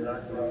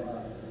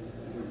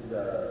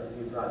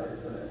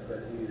infinite, but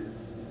he's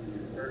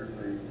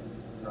certainly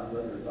not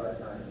limited by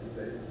time and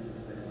space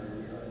the same way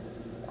we are.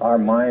 Our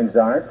minds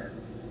aren't.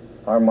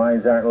 Our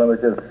minds aren't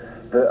limited.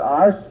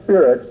 Our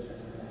spirits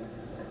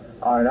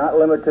are not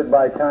limited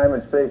by time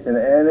and space in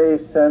any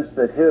sense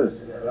that his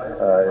is. I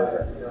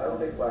don't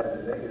think by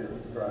the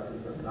negative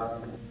process of not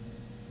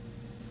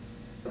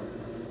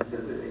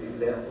specific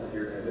examples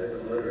you're going to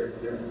illiterate.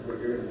 What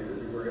you're going to do is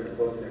we're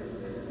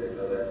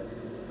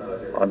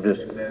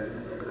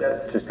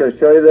to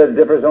show you that it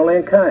differs only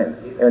in kind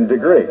and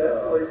degree.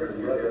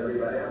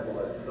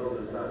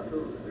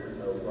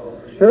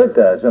 Sure it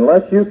does,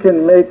 unless you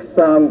can make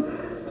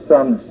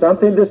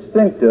something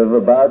distinctive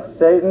about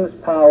Satan's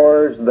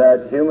powers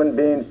that human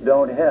beings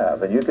don't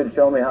have. And you can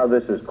show me how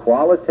this is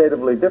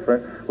qualitatively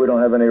different. We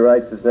don't have any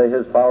right to say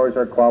his powers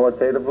are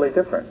qualitatively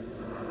different.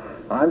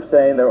 I'm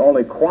saying they're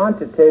only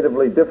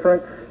quantitatively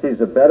different. He's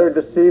a better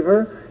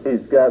deceiver.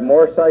 He's got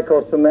more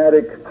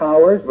psychosomatic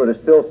powers, but is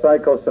still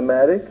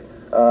psychosomatic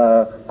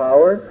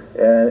power.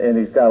 And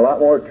he's got a lot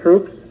more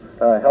troops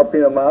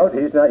helping him out.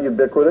 He's not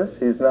ubiquitous.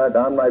 He's not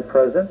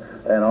omnipresent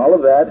and all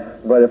of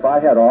that. But if I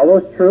had all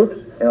those troops,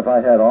 and if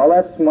I had all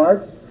that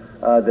smarts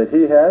that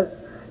he has,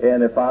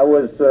 and if I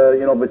was,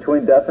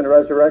 between death and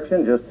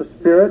resurrection, just a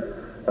spirit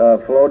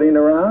floating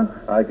around,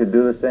 I could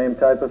do the same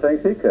type of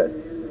things he could.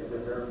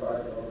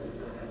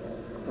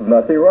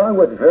 Nothing wrong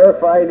with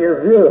verifying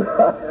your view.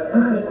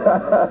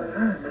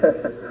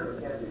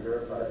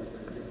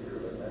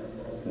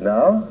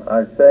 No,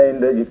 I'm saying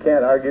that you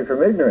can't argue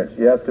from ignorance.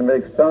 You have to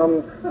make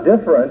some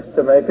difference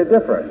to make a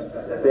difference.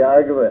 The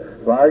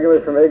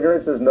argument from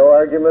ignorance is no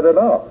argument at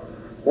all.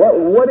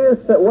 What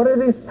are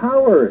these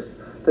powers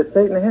that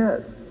Satan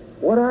has?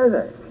 What are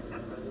they?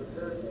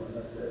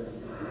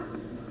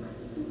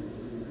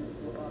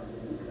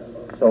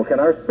 So can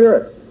our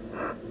spirits.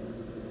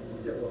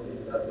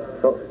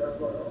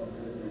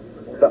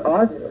 So,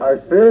 our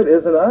spirit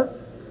isn't us?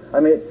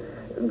 I mean,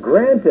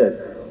 granted,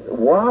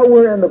 while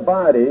we're in the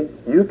body,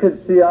 you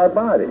could see our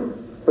body,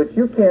 but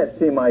you can't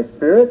see my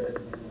spirit.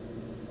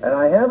 And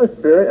I have a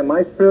spirit, and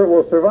my spirit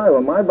will survive.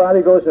 When my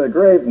body goes in the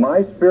grave,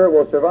 my spirit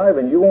will survive,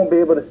 and you won't be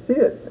able to see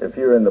it if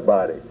you're in the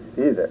body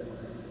either.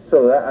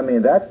 So,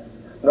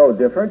 that's no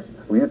difference.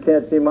 Well, you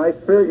can't see my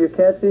spirit, you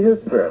can't see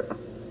his spirit.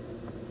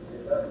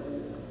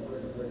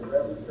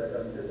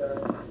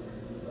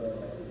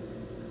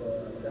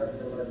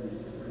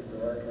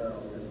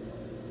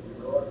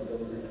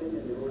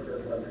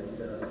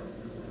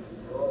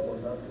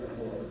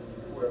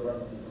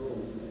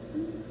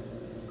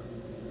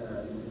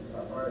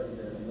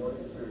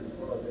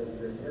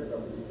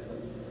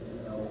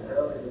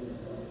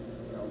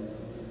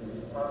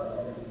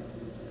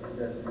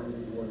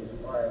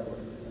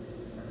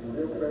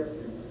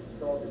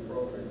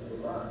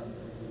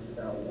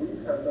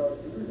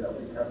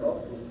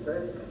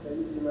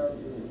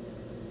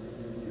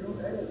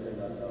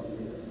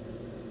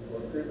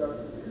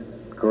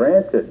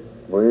 Granted,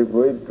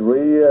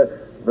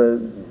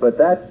 but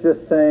that's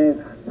just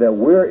saying that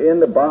we're in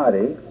the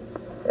body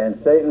and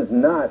Satan's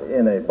not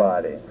in a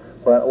body.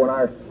 But when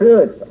our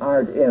spirits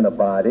aren't in a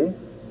body,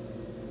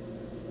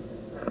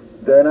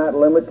 they're not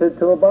limited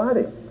to a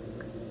body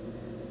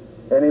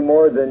any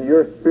more than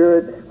your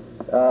spirit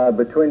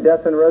between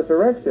death and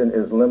resurrection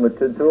is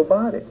limited to a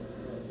body.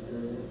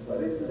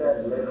 But isn't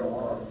that later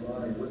on?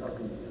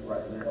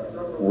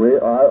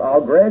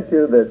 I'll grant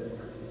you that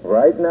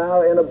right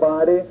now in a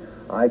body,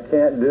 I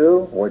can't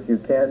do what you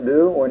can't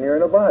do when you're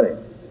in a body.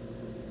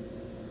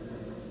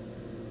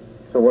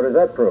 So what does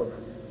that prove?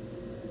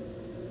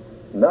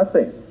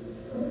 Nothing.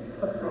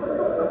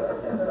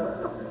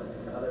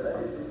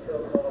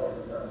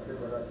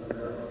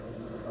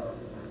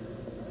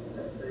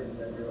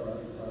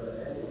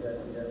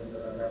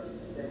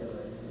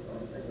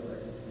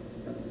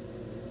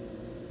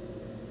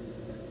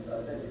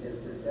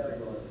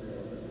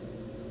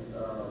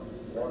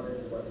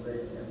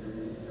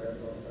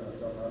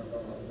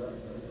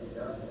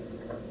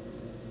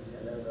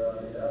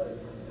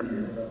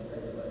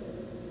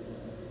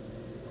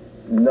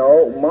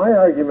 No, my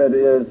argument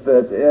is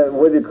that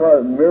whether you call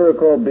it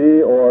miracle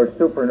be or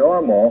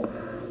supernormal,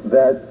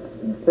 that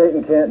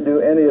Satan can't do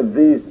any of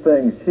these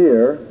things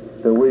here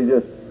that we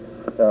just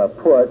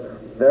put.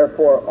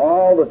 Therefore,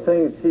 all the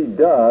things he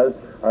does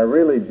are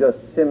really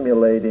just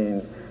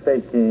simulating,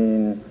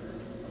 faking,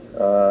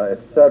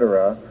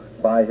 etc.,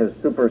 by his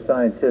super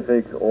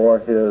scientific or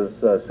his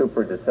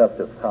super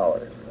deceptive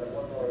powers.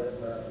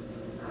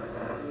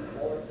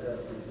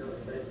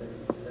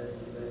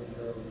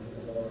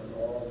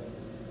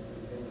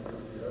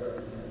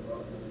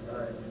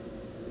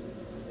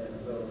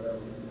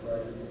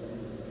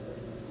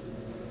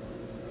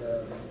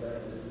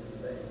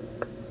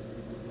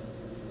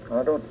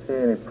 I don't see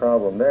any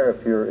problem there.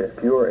 If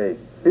you're a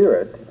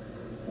spirit,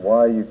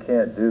 why you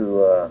can't do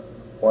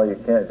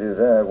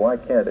that? Why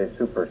can't a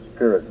super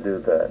spirit do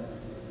that?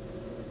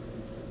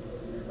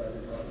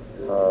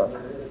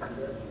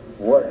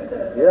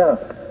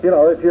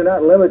 If you're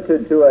not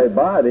limited to a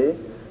body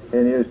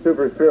and you're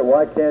super spirit,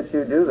 why can't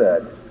you do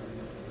that?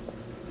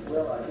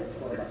 Well, I guess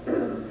what I'm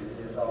saying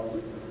is all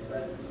we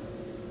can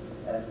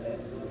as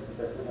angels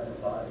that have a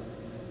body.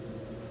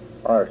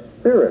 Our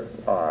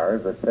spirits are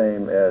the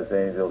same as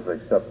angels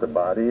except the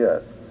body,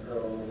 yes.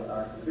 So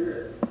our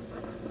spirits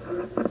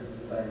could do the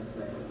same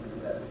thing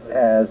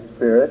as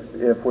spirits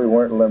if we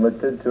weren't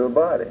limited to a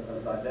body.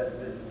 By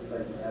definition,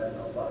 Satan has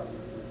no body.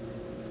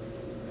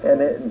 And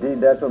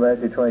indeed, that's what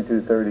Matthew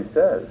 22:30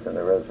 says in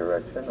the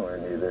resurrection, where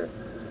neither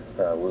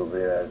will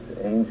be as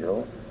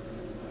angels.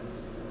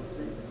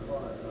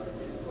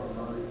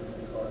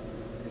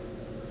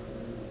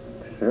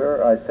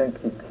 Sure, I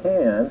think he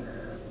can,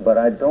 but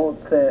I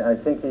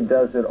think he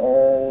does it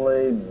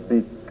only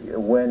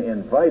when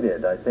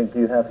invited. I think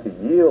you have to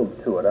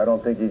yield to it. I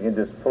don't think you can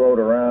just float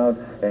around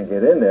and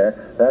get in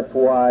there. That's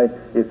why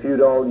if you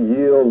don't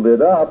yield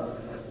it up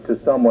to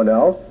someone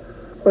else,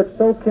 but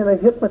so can a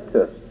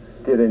hypnotist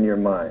get in your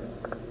mind.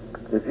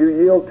 If you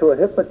yield to a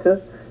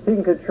hypnotist, he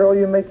can control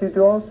you, make you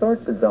do all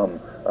sorts of dumb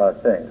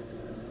things.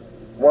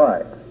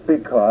 Why?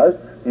 Because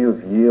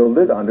you've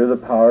yielded under the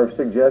power of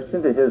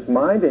suggestion to his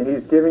mind, and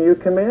he's giving you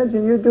commands,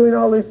 and you're doing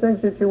all these things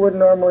that you wouldn't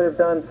normally have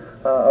done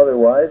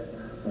otherwise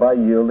by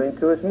yielding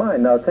to his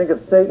mind. Now think of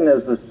Satan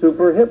as the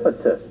super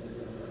hypnotist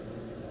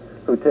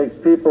who takes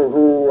people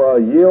who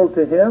yield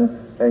to him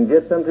and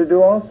gets them to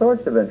do all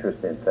sorts of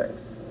interesting things.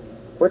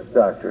 Which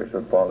doctors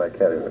would fall in that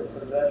category?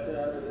 Possession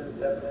under this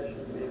definition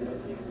being when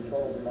he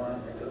controls the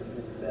mind to such an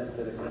extent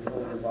that it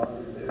controls the body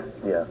too.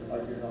 Yeah.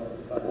 Like you're not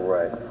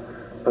Right.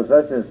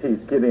 Possession is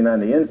he's getting on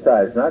the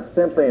inside. It's not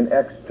simply an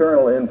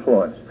external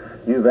influence.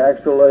 You've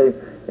actually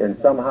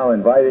somehow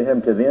invited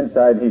him to the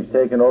inside. He's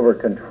taken over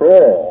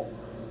control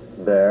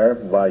there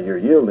by your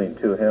yielding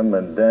to him,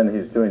 and then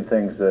he's doing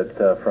things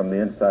that from the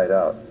inside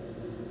out.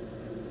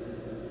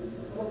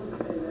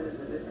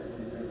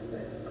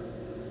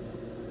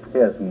 He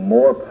has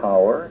more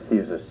power.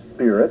 He's a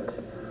spirit,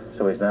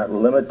 so he's not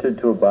limited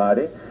to a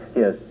body.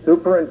 He has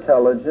super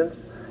intelligence.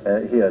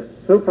 He has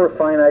super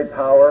finite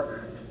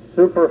power,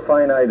 super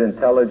finite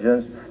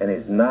intelligence, and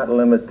he's not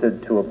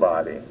limited to a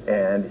body.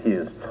 And he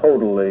is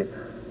totally,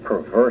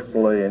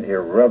 perversely, and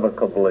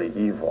irrevocably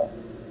evil.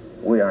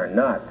 We are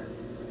not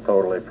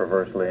totally,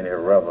 perversely, and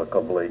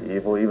irrevocably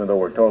evil, even though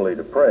we're totally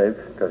depraved,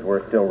 because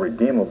we're still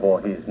redeemable.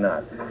 He's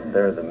not.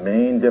 They're the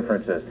main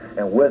differences.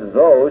 And with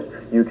those,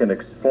 you can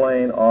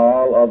explain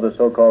all of the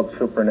so-called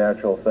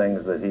supernatural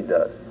things that he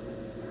does.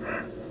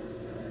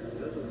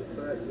 Doesn't the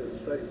fact that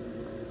Satan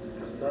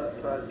is not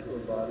tied to a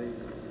body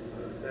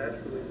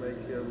naturally make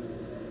him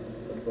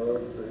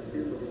above the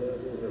human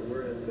level that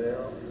we're in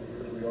now,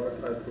 because we are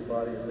tied to a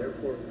body, and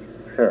therefore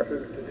Sure.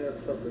 attribute to him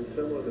something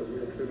similar that we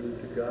attributed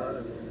to God,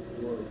 and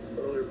one of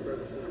the earlier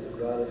premises that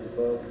God is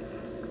above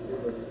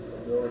human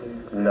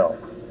abilities. No.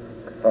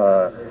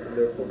 And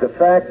therefore, The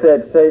fact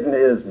that Satan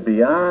is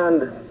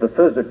beyond the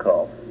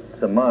physical,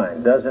 the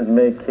mind, doesn't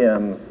make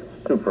him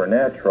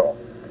supernatural.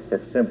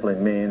 It simply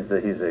means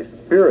that he's a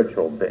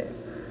spiritual being.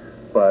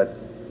 But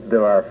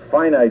there are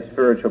finite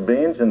spiritual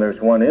beings, and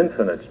there's one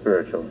infinite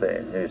spiritual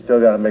being. And you still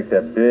got to make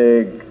that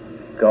big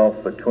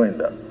gulf between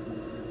them.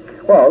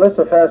 Well, this is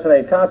a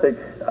fascinating topic.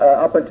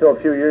 Up until a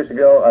few years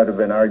ago, I'd have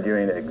been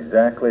arguing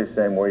exactly the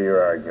same way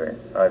you're arguing.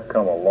 I've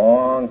come a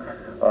long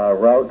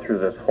route through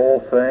this whole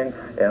thing,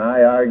 and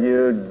I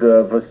argued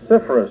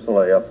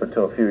vociferously up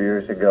until a few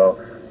years ago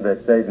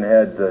that Satan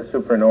had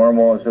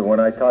supernormal. So when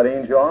I taught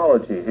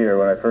angelology here,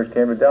 when I first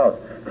came to Dallas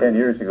 10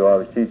 years ago, I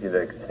was teaching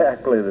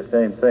exactly the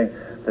same thing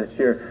that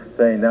you're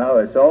saying now.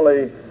 It's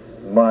only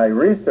my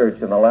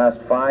research in the last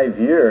 5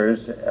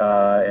 years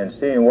and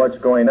seeing what's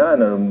going on,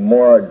 the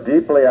more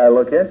deeply I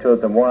look into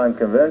it, the more I'm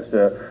convinced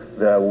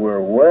that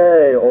we're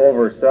way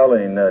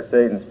overselling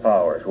Satan's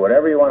powers.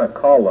 Whatever you want to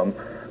call them,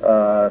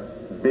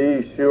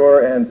 be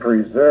sure and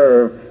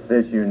preserve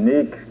this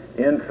unique,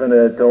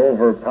 infinite,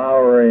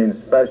 overpowering,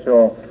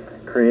 special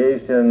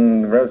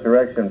creation,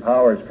 resurrection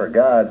powers for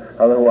God.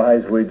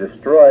 Otherwise, we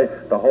destroy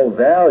the whole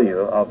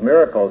value of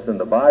miracles in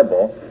the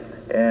Bible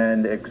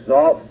and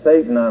exalt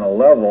Satan on a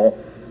level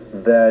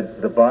that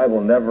the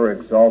Bible never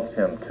exalts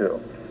him to. It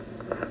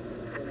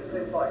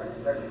seems like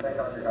there's a thing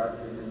on your guys'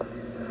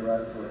 confusion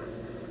us with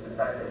the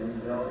fact that we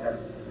don't have,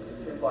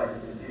 it seems like the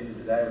confusion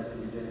today was that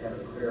we didn't have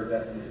a clear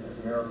definition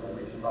of miracle.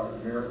 We just thought a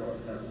miracle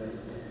is something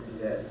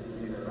that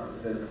either not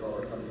physical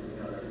or something we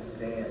don't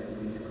understand. And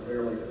we need to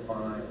clearly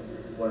define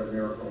what a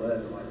miracle is.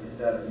 And like you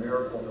said, a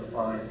miracle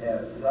defined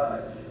as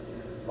such,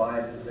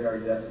 by its very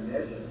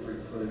definition,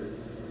 precludes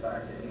the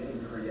fact that any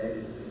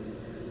created being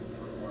can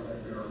perform a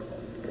miracle.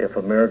 If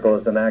a miracle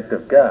is an act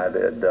of God,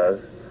 it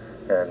does,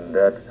 and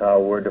that's how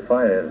we're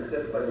defining it.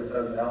 Specifically with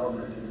those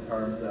elements in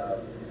terms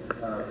of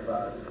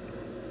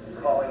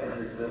calling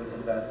into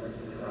existence that which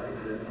does not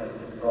exist, has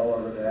control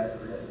over that,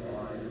 creates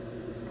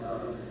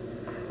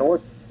life. And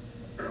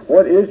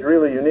what is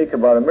really unique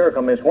about a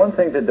miracle? I mean, it's one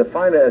thing to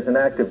define it as an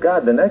act of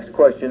God. The next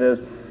question is,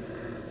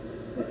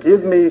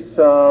 give me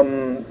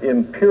some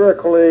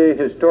empirically,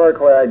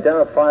 historically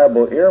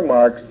identifiable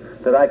earmarks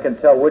that I can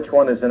tell which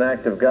one is an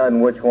act of God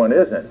and which one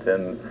isn't.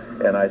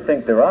 And I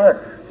think there are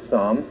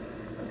some.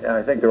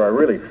 I think there are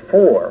really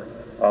 4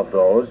 of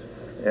those.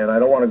 And I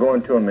don't want to go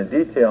into them in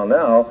detail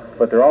now,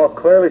 but they're all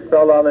clearly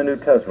spelled out in the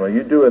New Testament.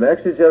 You do an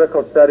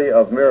exegetical study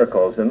of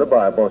miracles in the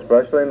Bible,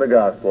 especially in the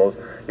Gospels,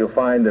 you'll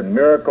find that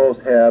miracles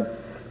have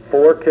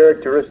 4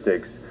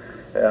 characteristics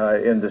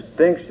in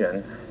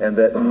distinction, and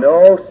that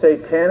no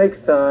satanic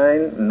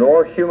sign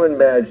nor human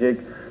magic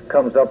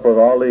comes up with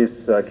all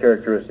these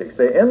characteristics.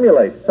 They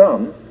emulate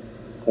some.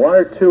 1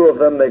 or 2 of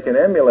them they can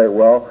emulate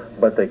well,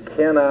 but they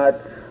cannot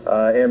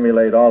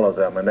emulate all of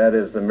them. And that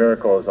is, the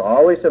miracle is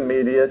always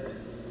immediate,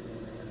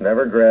 it's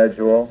never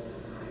gradual,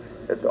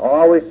 It's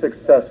always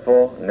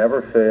successful,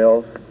 never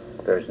fails.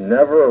 There's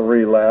never a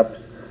relapse,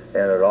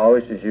 and it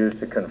always is used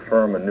to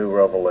confirm a new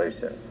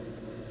revelation.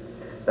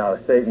 Now,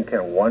 Satan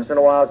can once in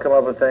a while come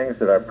up with things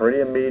that are pretty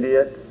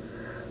immediate.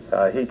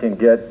 He can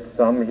get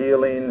some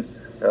healings,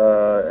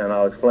 and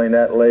I'll explain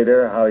that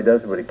later, how he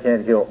does it, but he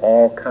can't heal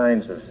all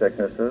kinds of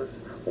sicknesses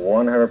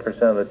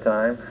 100% of the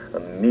time,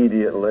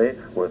 immediately,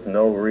 with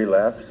no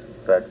relapse.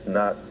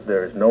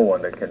 There's no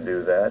one that can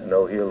do that,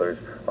 no healers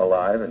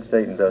alive, and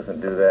Satan doesn't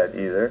do that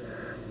either.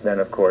 Then,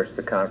 of course,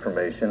 the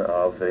confirmation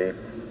of the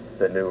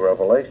new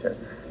revelation.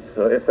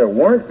 So if there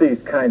weren't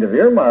these kind of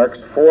earmarks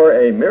for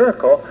a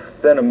miracle,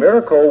 then a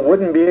miracle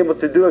wouldn't be able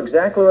to do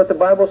exactly what the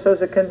Bible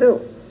says it can do.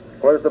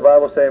 What does the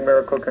Bible say a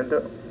miracle can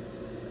do?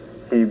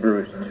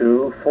 Hebrews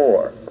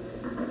 2:4.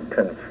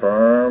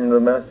 Confirm the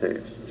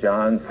message.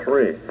 John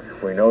 3.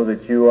 We know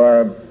that you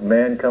are a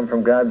man come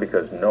from God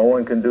because no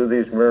one can do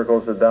these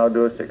miracles that thou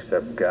doest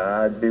except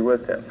God be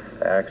with him.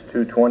 Acts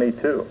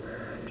 2:22.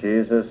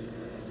 Jesus,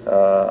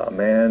 a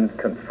man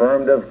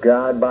confirmed of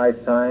God by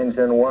signs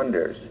and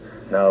wonders.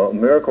 Now,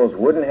 miracles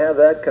wouldn't have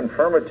that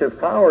confirmative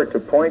power to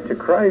point to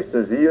Christ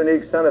as the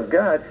unique Son of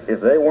God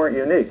if they weren't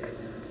unique.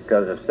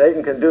 Because if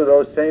Satan can do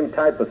those same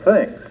type of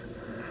things,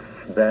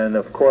 then,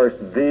 of course,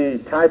 the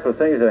type of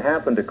things that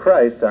happen to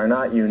Christ are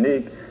not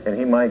unique, and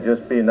he might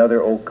just be another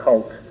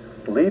occult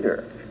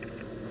leader,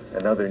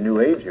 another New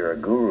Ager, a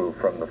guru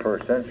from the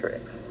first century.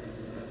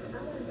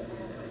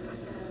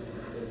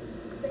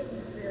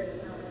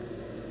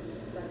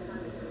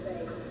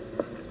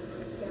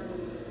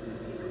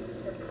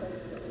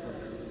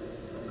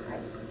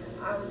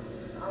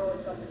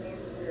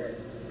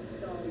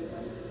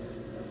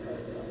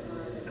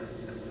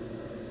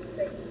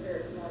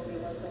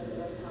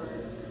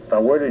 Now,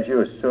 where did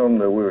you assume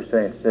that we were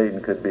saying Satan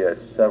could be at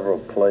several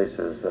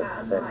places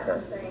at the same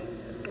time?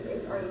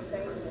 Are you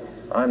saying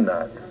that? I'm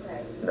not.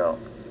 Okay. No.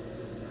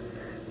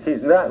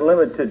 He's not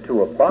limited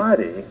to a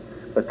body,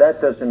 but that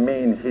doesn't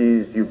mean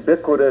he's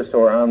ubiquitous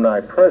or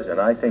omnipresent.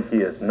 I think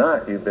he is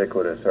not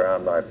ubiquitous or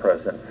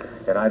omnipresent,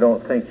 and I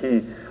don't think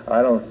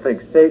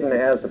Satan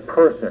as a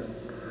person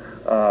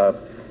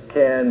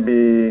can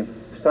be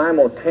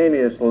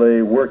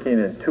simultaneously working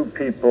in two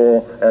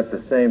people at the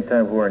same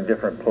time who are in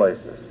different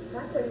places. My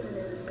question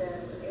is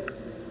that if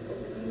the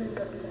demons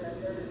represent a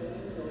third of the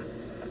angels,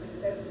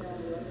 Satan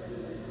only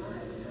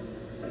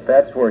represents time.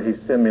 That's where he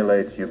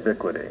simulates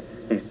ubiquity.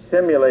 He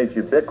simulates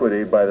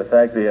ubiquity by the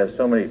fact that he has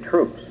so many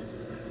troops.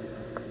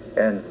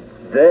 And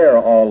they're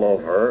all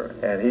over,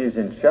 and he's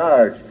in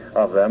charge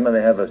of them, and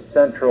they have a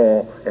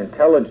central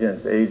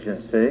intelligence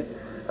agency,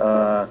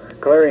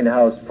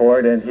 clearinghouse for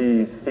it, and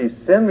he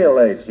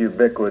simulates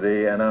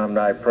ubiquity and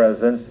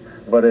omnipresence,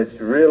 but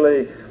it's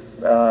really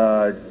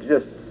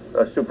just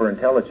a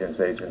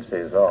superintelligence agency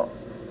is all.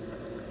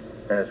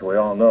 And as we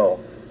all know,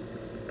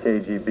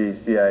 KGB,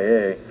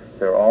 CIA,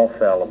 they're all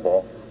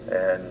fallible,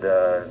 and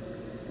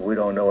we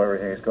don't know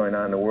everything that's going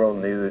on in the world,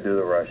 neither do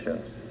the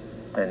Russians,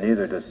 and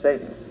neither does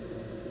Satan.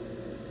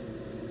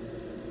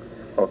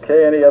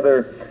 Okay, any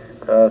other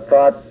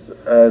thoughts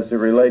as it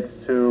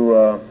relates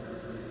to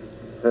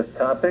this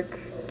topic?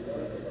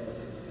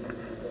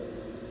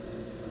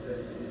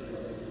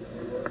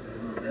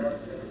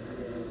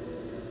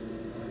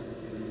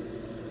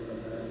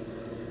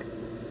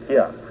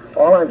 Yeah.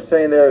 All I'm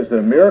saying there is that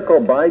a miracle,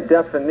 by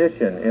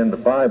definition in the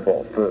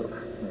Bible,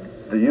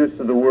 the use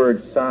of the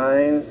word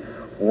sign,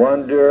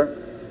 wonder,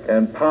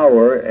 and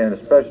power, and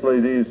especially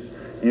these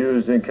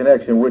used in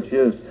connection, which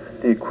is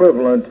the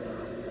equivalent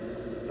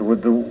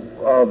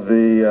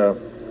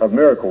of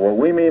miracle. What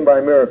we mean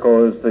by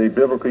miracle is the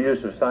biblical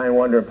use of sign,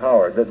 wonder, and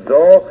power. That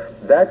though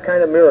that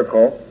kind of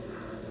miracle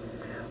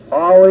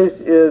always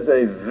is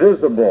a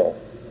visible,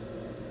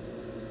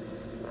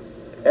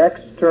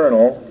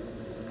 external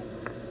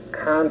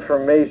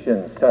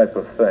confirmation type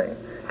of thing,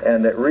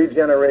 and that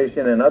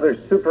regeneration and other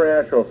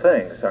supernatural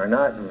things are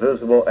not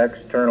visible,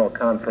 external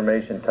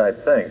confirmation type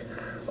things.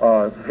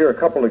 Here are a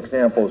couple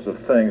examples of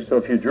things. So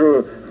if you drew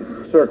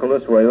a circle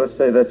this way, let's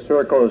say that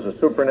circle is a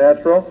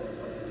supernatural.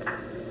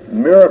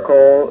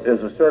 Miracle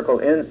is a circle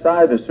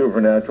inside the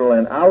supernatural,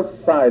 and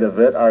outside of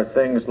it are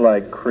things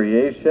like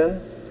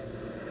creation.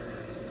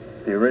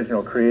 The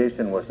original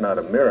creation was not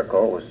a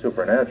miracle, it was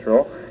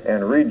supernatural,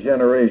 and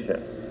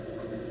regeneration.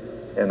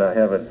 And I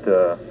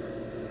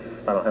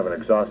don't have an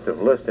exhaustive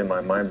list in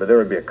my mind, but there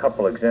would be a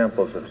couple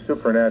examples of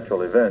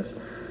supernatural events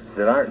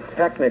that aren't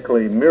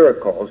technically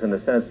miracles in the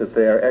sense that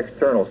they are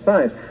external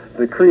signs.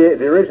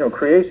 The original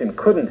creation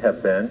couldn't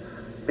have been,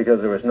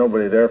 because there was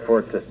nobody there for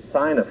it to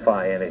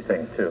signify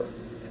anything to.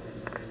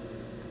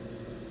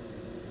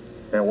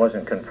 And it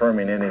wasn't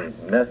confirming any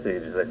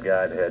message that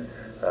God had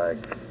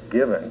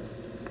given.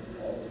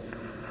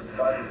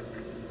 But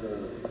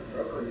the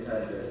circle you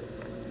had, the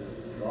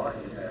drawing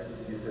you had,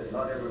 you said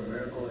not every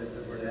miracle is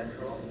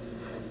supernatural?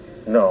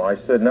 No, I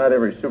said not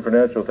every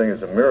supernatural thing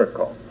is a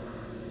miracle.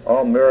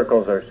 All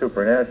miracles are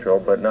supernatural,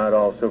 but not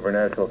all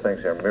supernatural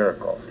things are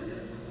miracles.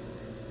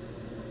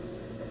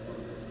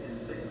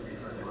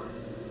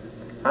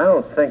 I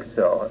don't think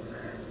so.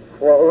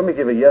 Well, let me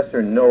give a yes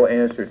or no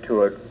answer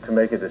to it to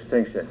make a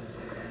distinction.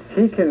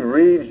 He can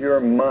read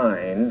your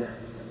mind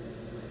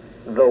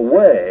the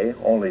way,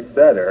 only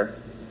better,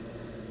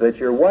 that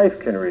your wife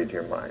can read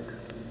your mind.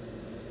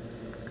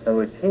 In other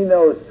words, he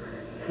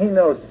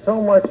knows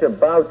so much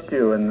about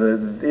you and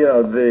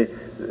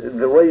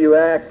the way you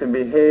act and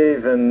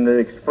behave and the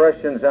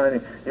expressions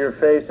on your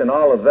face and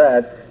all of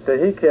that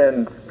he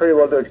can pretty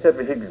well do, except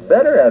that he's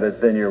better at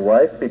it than your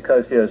wife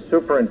because he has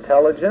super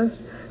intelligence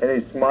and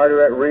he's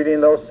smarter at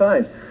reading those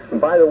signs. And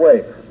by the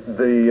way,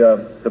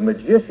 the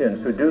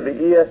magicians who do the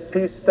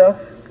ESP stuff,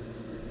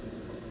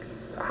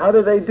 how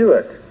do they do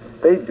it?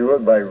 They do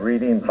it by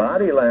reading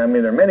body language. I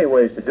mean, there are many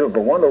ways to do it,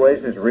 but one of the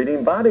ways is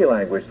reading body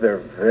language. They're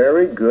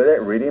very good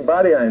at reading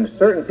body language.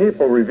 Certain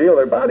people reveal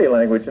their body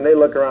language, and they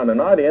look around an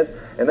audience,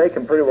 and they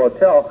can pretty well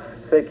tell,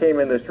 if they came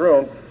in this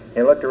room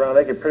and looked around,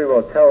 they could pretty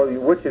well tell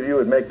you which of you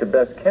would make the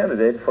best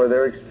candidate for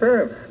their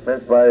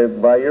experiments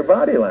by your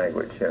body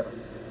language. You know?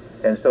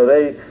 And so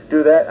they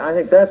do that. I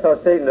think that's how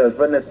Satan does.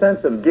 But in the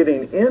sense of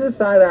getting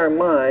inside our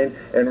mind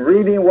and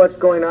reading what's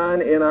going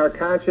on in our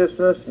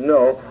consciousness,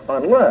 no,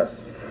 unless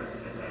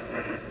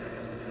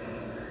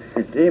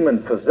you're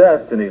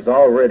demon-possessed and he's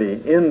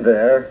already in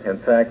there. In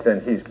fact,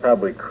 then he's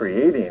probably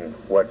creating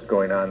what's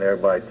going on there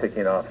by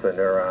ticking off the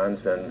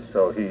neurons, and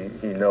so he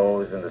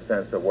knows in the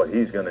sense of what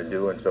he's going to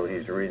do, and so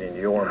he's reading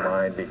your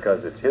mind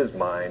because it's his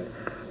mind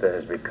that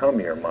has become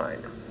your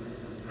mind.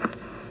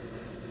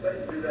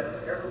 Satan do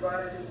that to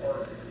everybody,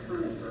 or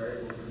truths are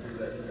able to do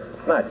that to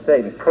everybody? Not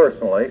Satan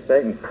personally.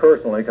 Satan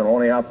personally can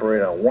only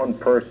operate on one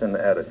person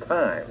at a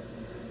time.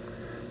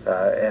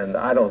 And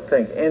I don't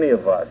think any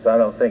of us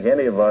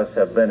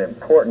have been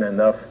important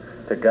enough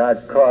to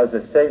God's cause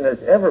that Satan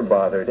has ever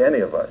bothered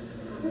any of us.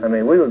 I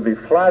mean, we would be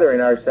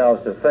flattering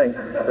ourselves to think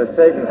that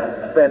Satan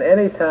spent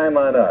any time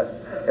on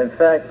us. In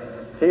fact,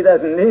 he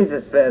doesn't need to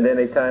spend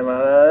any time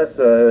on us.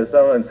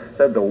 Someone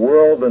said the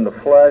world and the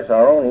flesh,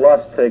 our own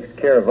lust takes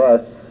care of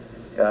us.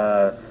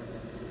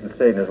 And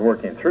Satan is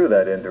working through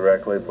that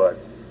indirectly, but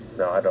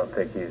no, I don't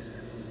think he's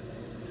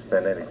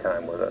spent any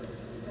time with us.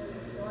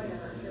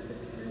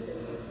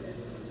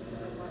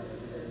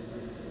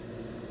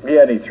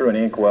 Yeah, and he threw an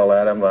inkwell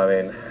at him. I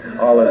mean,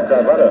 all this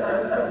stuff.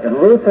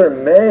 Luther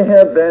may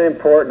have been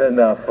important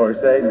enough for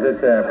Satan to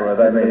tamper with.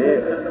 I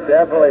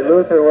mean,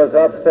 Luther was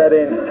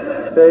upsetting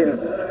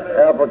Satan's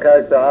apple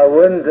cart, so I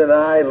wouldn't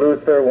deny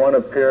Luther one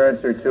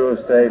appearance or two of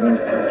Satan.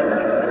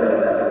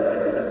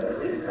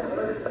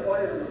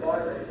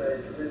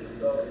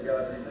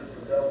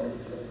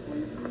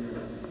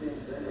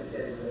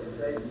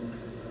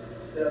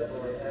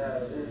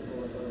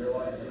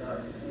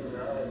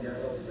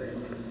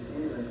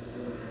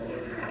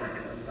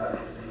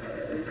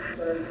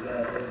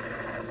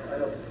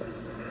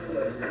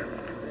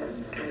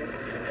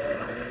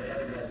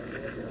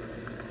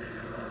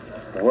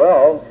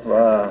 Well,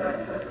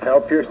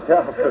 help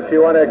yourself if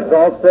you want to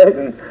exalt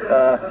Satan.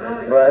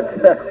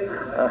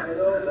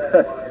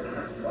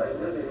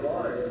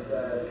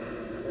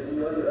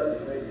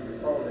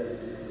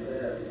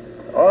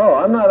 Oh,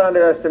 I'm not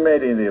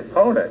underestimating the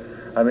opponent.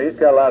 I mean, he's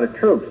got a lot of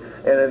troops.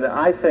 And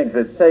I think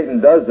that Satan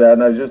does that,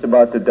 and I was just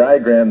about to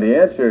diagram the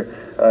answer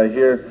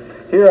here.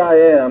 Here I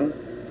am,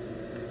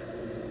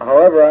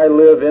 however I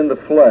live in the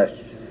flesh.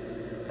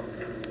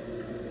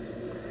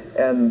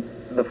 And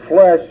the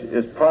flesh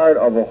is part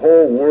of a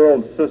whole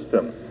world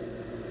system.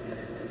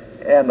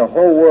 And the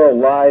whole world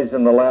lies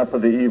in the lap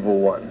of the evil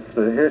one.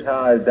 So here's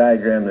how I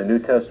diagram the New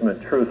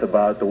Testament truth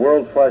about the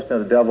world, flesh, and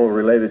the devil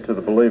related to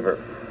the believer.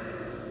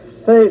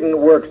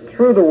 Satan works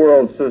through the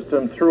world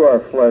system, through our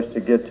flesh, to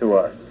get to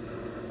us.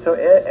 So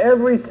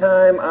every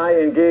time I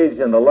engage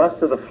in the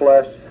lust of the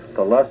flesh,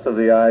 the lust of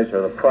the eyes,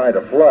 or the pride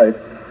of life,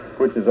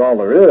 which is all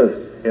there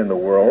is in the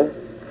world,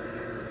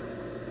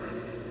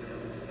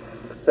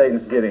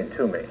 Satan's getting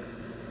to me.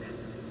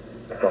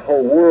 The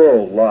whole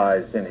world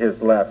lies in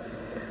his lap.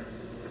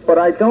 But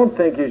I don't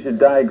think you should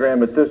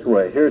diagram it this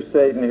way. Here's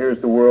Satan,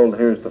 here's the world,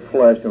 here's the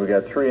flesh, and we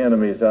got three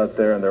enemies out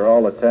there, and they're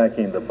all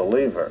attacking the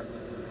believer.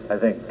 I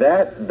think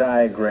that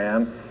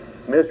diagram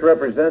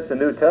misrepresents the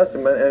New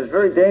Testament, and it's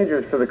very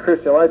dangerous for the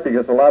Christian life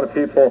because a lot of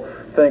people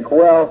think,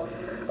 well,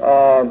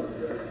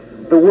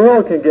 the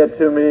world can get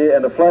to me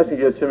and the flesh can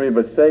get to me,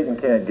 but Satan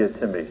can't get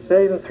to me.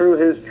 Satan, through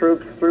his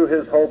troops, through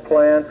his whole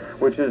plan,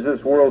 which is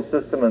this world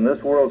system, and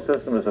this world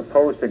system is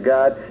opposed to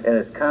God and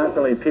is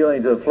constantly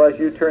appealing to the flesh.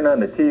 You turn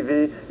on the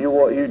TV,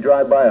 you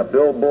drive by a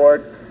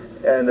billboard,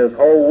 and this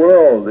whole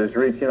world is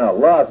reaching out.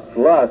 Lust,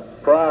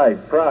 lust, pride,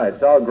 pride.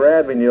 It's all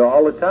grabbing you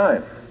all the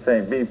time,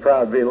 saying be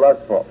proud, be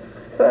lustful.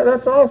 So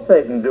that's all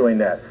Satan doing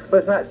that. But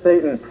it's not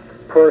Satan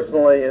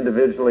personally,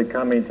 individually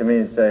coming to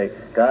me and saying,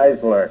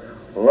 Geisler,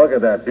 look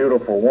at that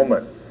beautiful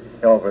woman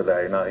over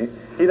there. No,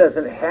 he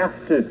doesn't have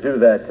to do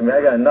that to me.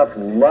 I got enough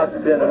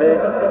lust in me.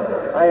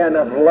 I got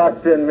enough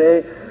lust in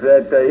me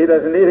that he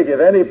doesn't need to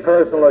give any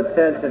personal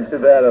attention to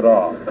that at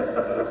all.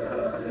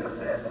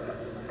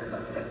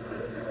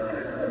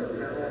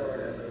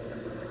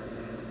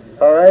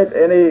 All right,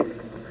 any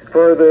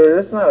further.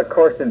 This is not a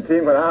course in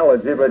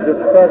demonology, but just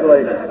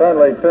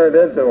suddenly turned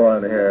into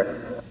one here.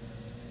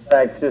 In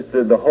fact, just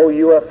the whole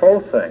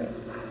UFO thing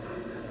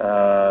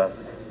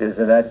is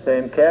in that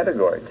same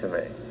category to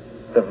me.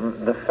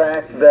 The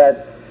fact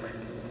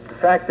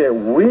that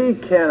we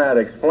cannot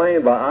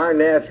explain by our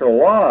natural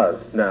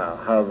laws now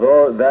how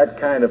that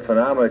kind of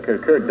phenomena could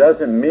occur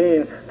doesn't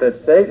mean that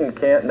Satan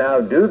can't now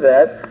do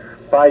that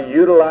by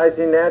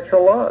utilizing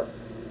natural laws.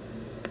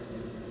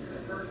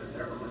 The church has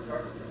never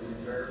recovered from the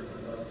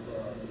embarrassment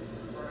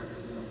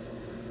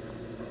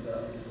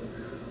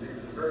of these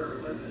very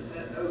religious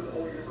men know the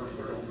whole universe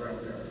circles around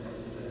there.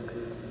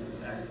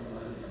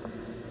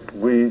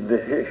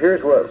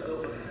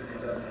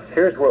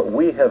 Here's what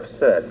we have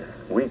said,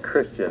 we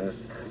Christians,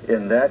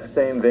 in that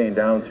same vein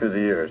down through the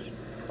years.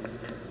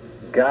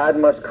 God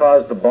must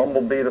cause the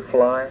bumblebee to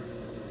fly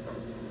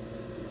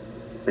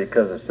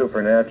because it's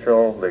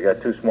supernatural. They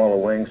got too small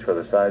of wings for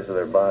the size of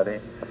their body.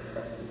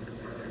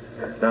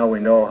 Now we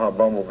know how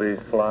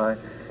bumblebees fly.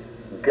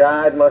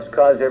 God must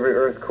cause every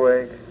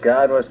earthquake.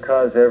 God must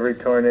cause every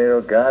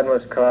tornado. God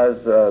must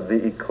cause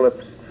the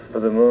eclipse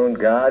of the moon.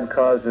 God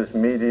causes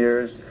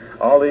meteors.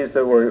 All these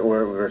that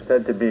were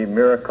said to be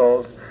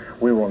miracles.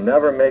 We will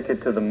never make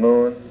it to the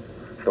moon.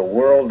 The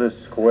world is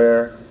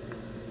square.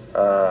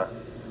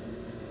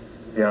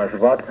 It's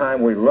about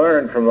time we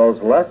learned from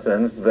those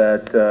lessons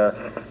that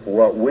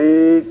what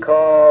we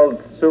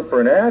called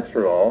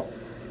supernatural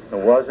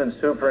wasn't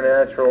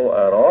supernatural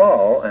at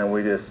all, and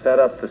we just set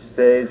up the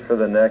stage for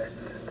the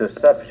next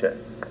deception.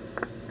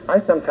 I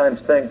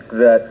sometimes think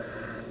that,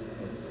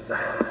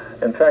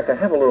 in fact, I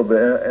have a little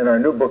bit, in our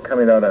new book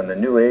coming out on the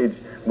New Age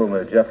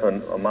movement that Jeff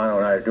and Amano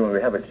and I are doing,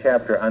 we have a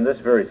chapter on this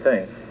very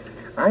thing.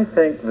 I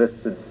think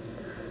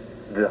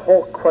the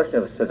whole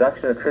question of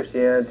seduction of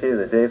Christianity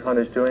that Dave Hunt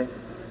is doing,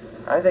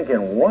 I think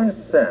in one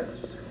sense,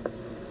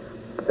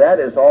 that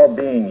is all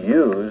being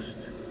used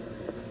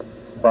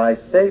by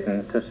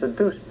Satan to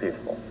seduce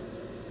people.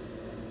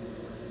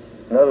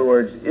 In other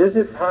words, is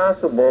it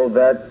possible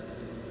that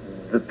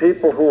the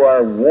people who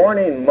are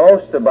warning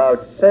most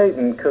about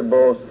Satan could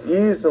most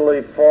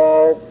easily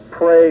fall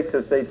prey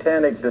to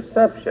satanic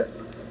deception?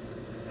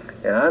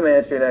 And I'm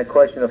answering that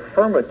question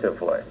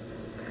affirmatively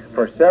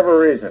for several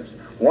reasons.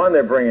 One,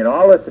 they're bringing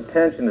all this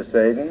attention to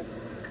Satan.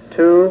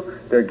 Two,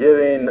 they're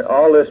giving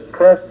all this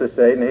press to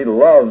Satan. He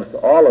loves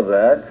all of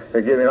that.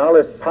 They're giving all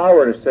this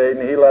power to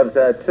Satan. He loves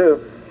that too.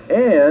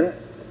 And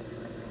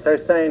they're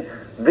saying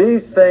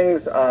these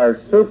things are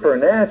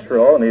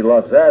supernatural, and he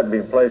loves that,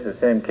 being placed in the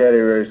same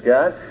category as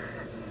God.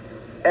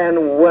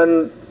 And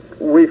when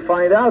we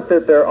find out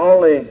that they're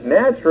only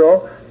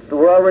natural,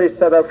 we're already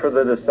set up for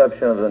the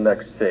deception of the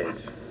next stage,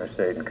 where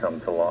Satan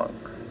comes along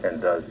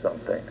and does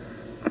something.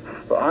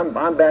 So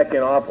I'm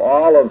backing off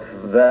all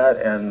of that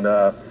and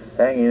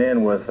hanging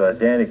in with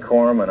Danny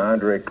Corm and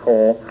Andre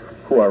Cole,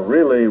 who are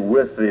really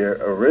with the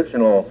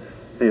original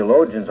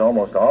theologians.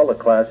 Almost all the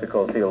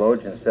classical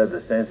theologians said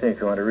the same thing. If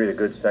you want to read a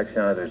good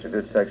section on it, there's a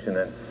good section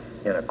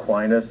in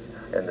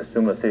Aquinas in the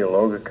Summa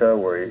Theologica,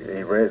 where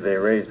they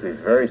raised these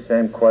very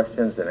same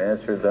questions and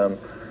answered them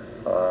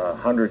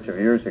hundreds of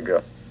years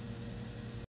ago.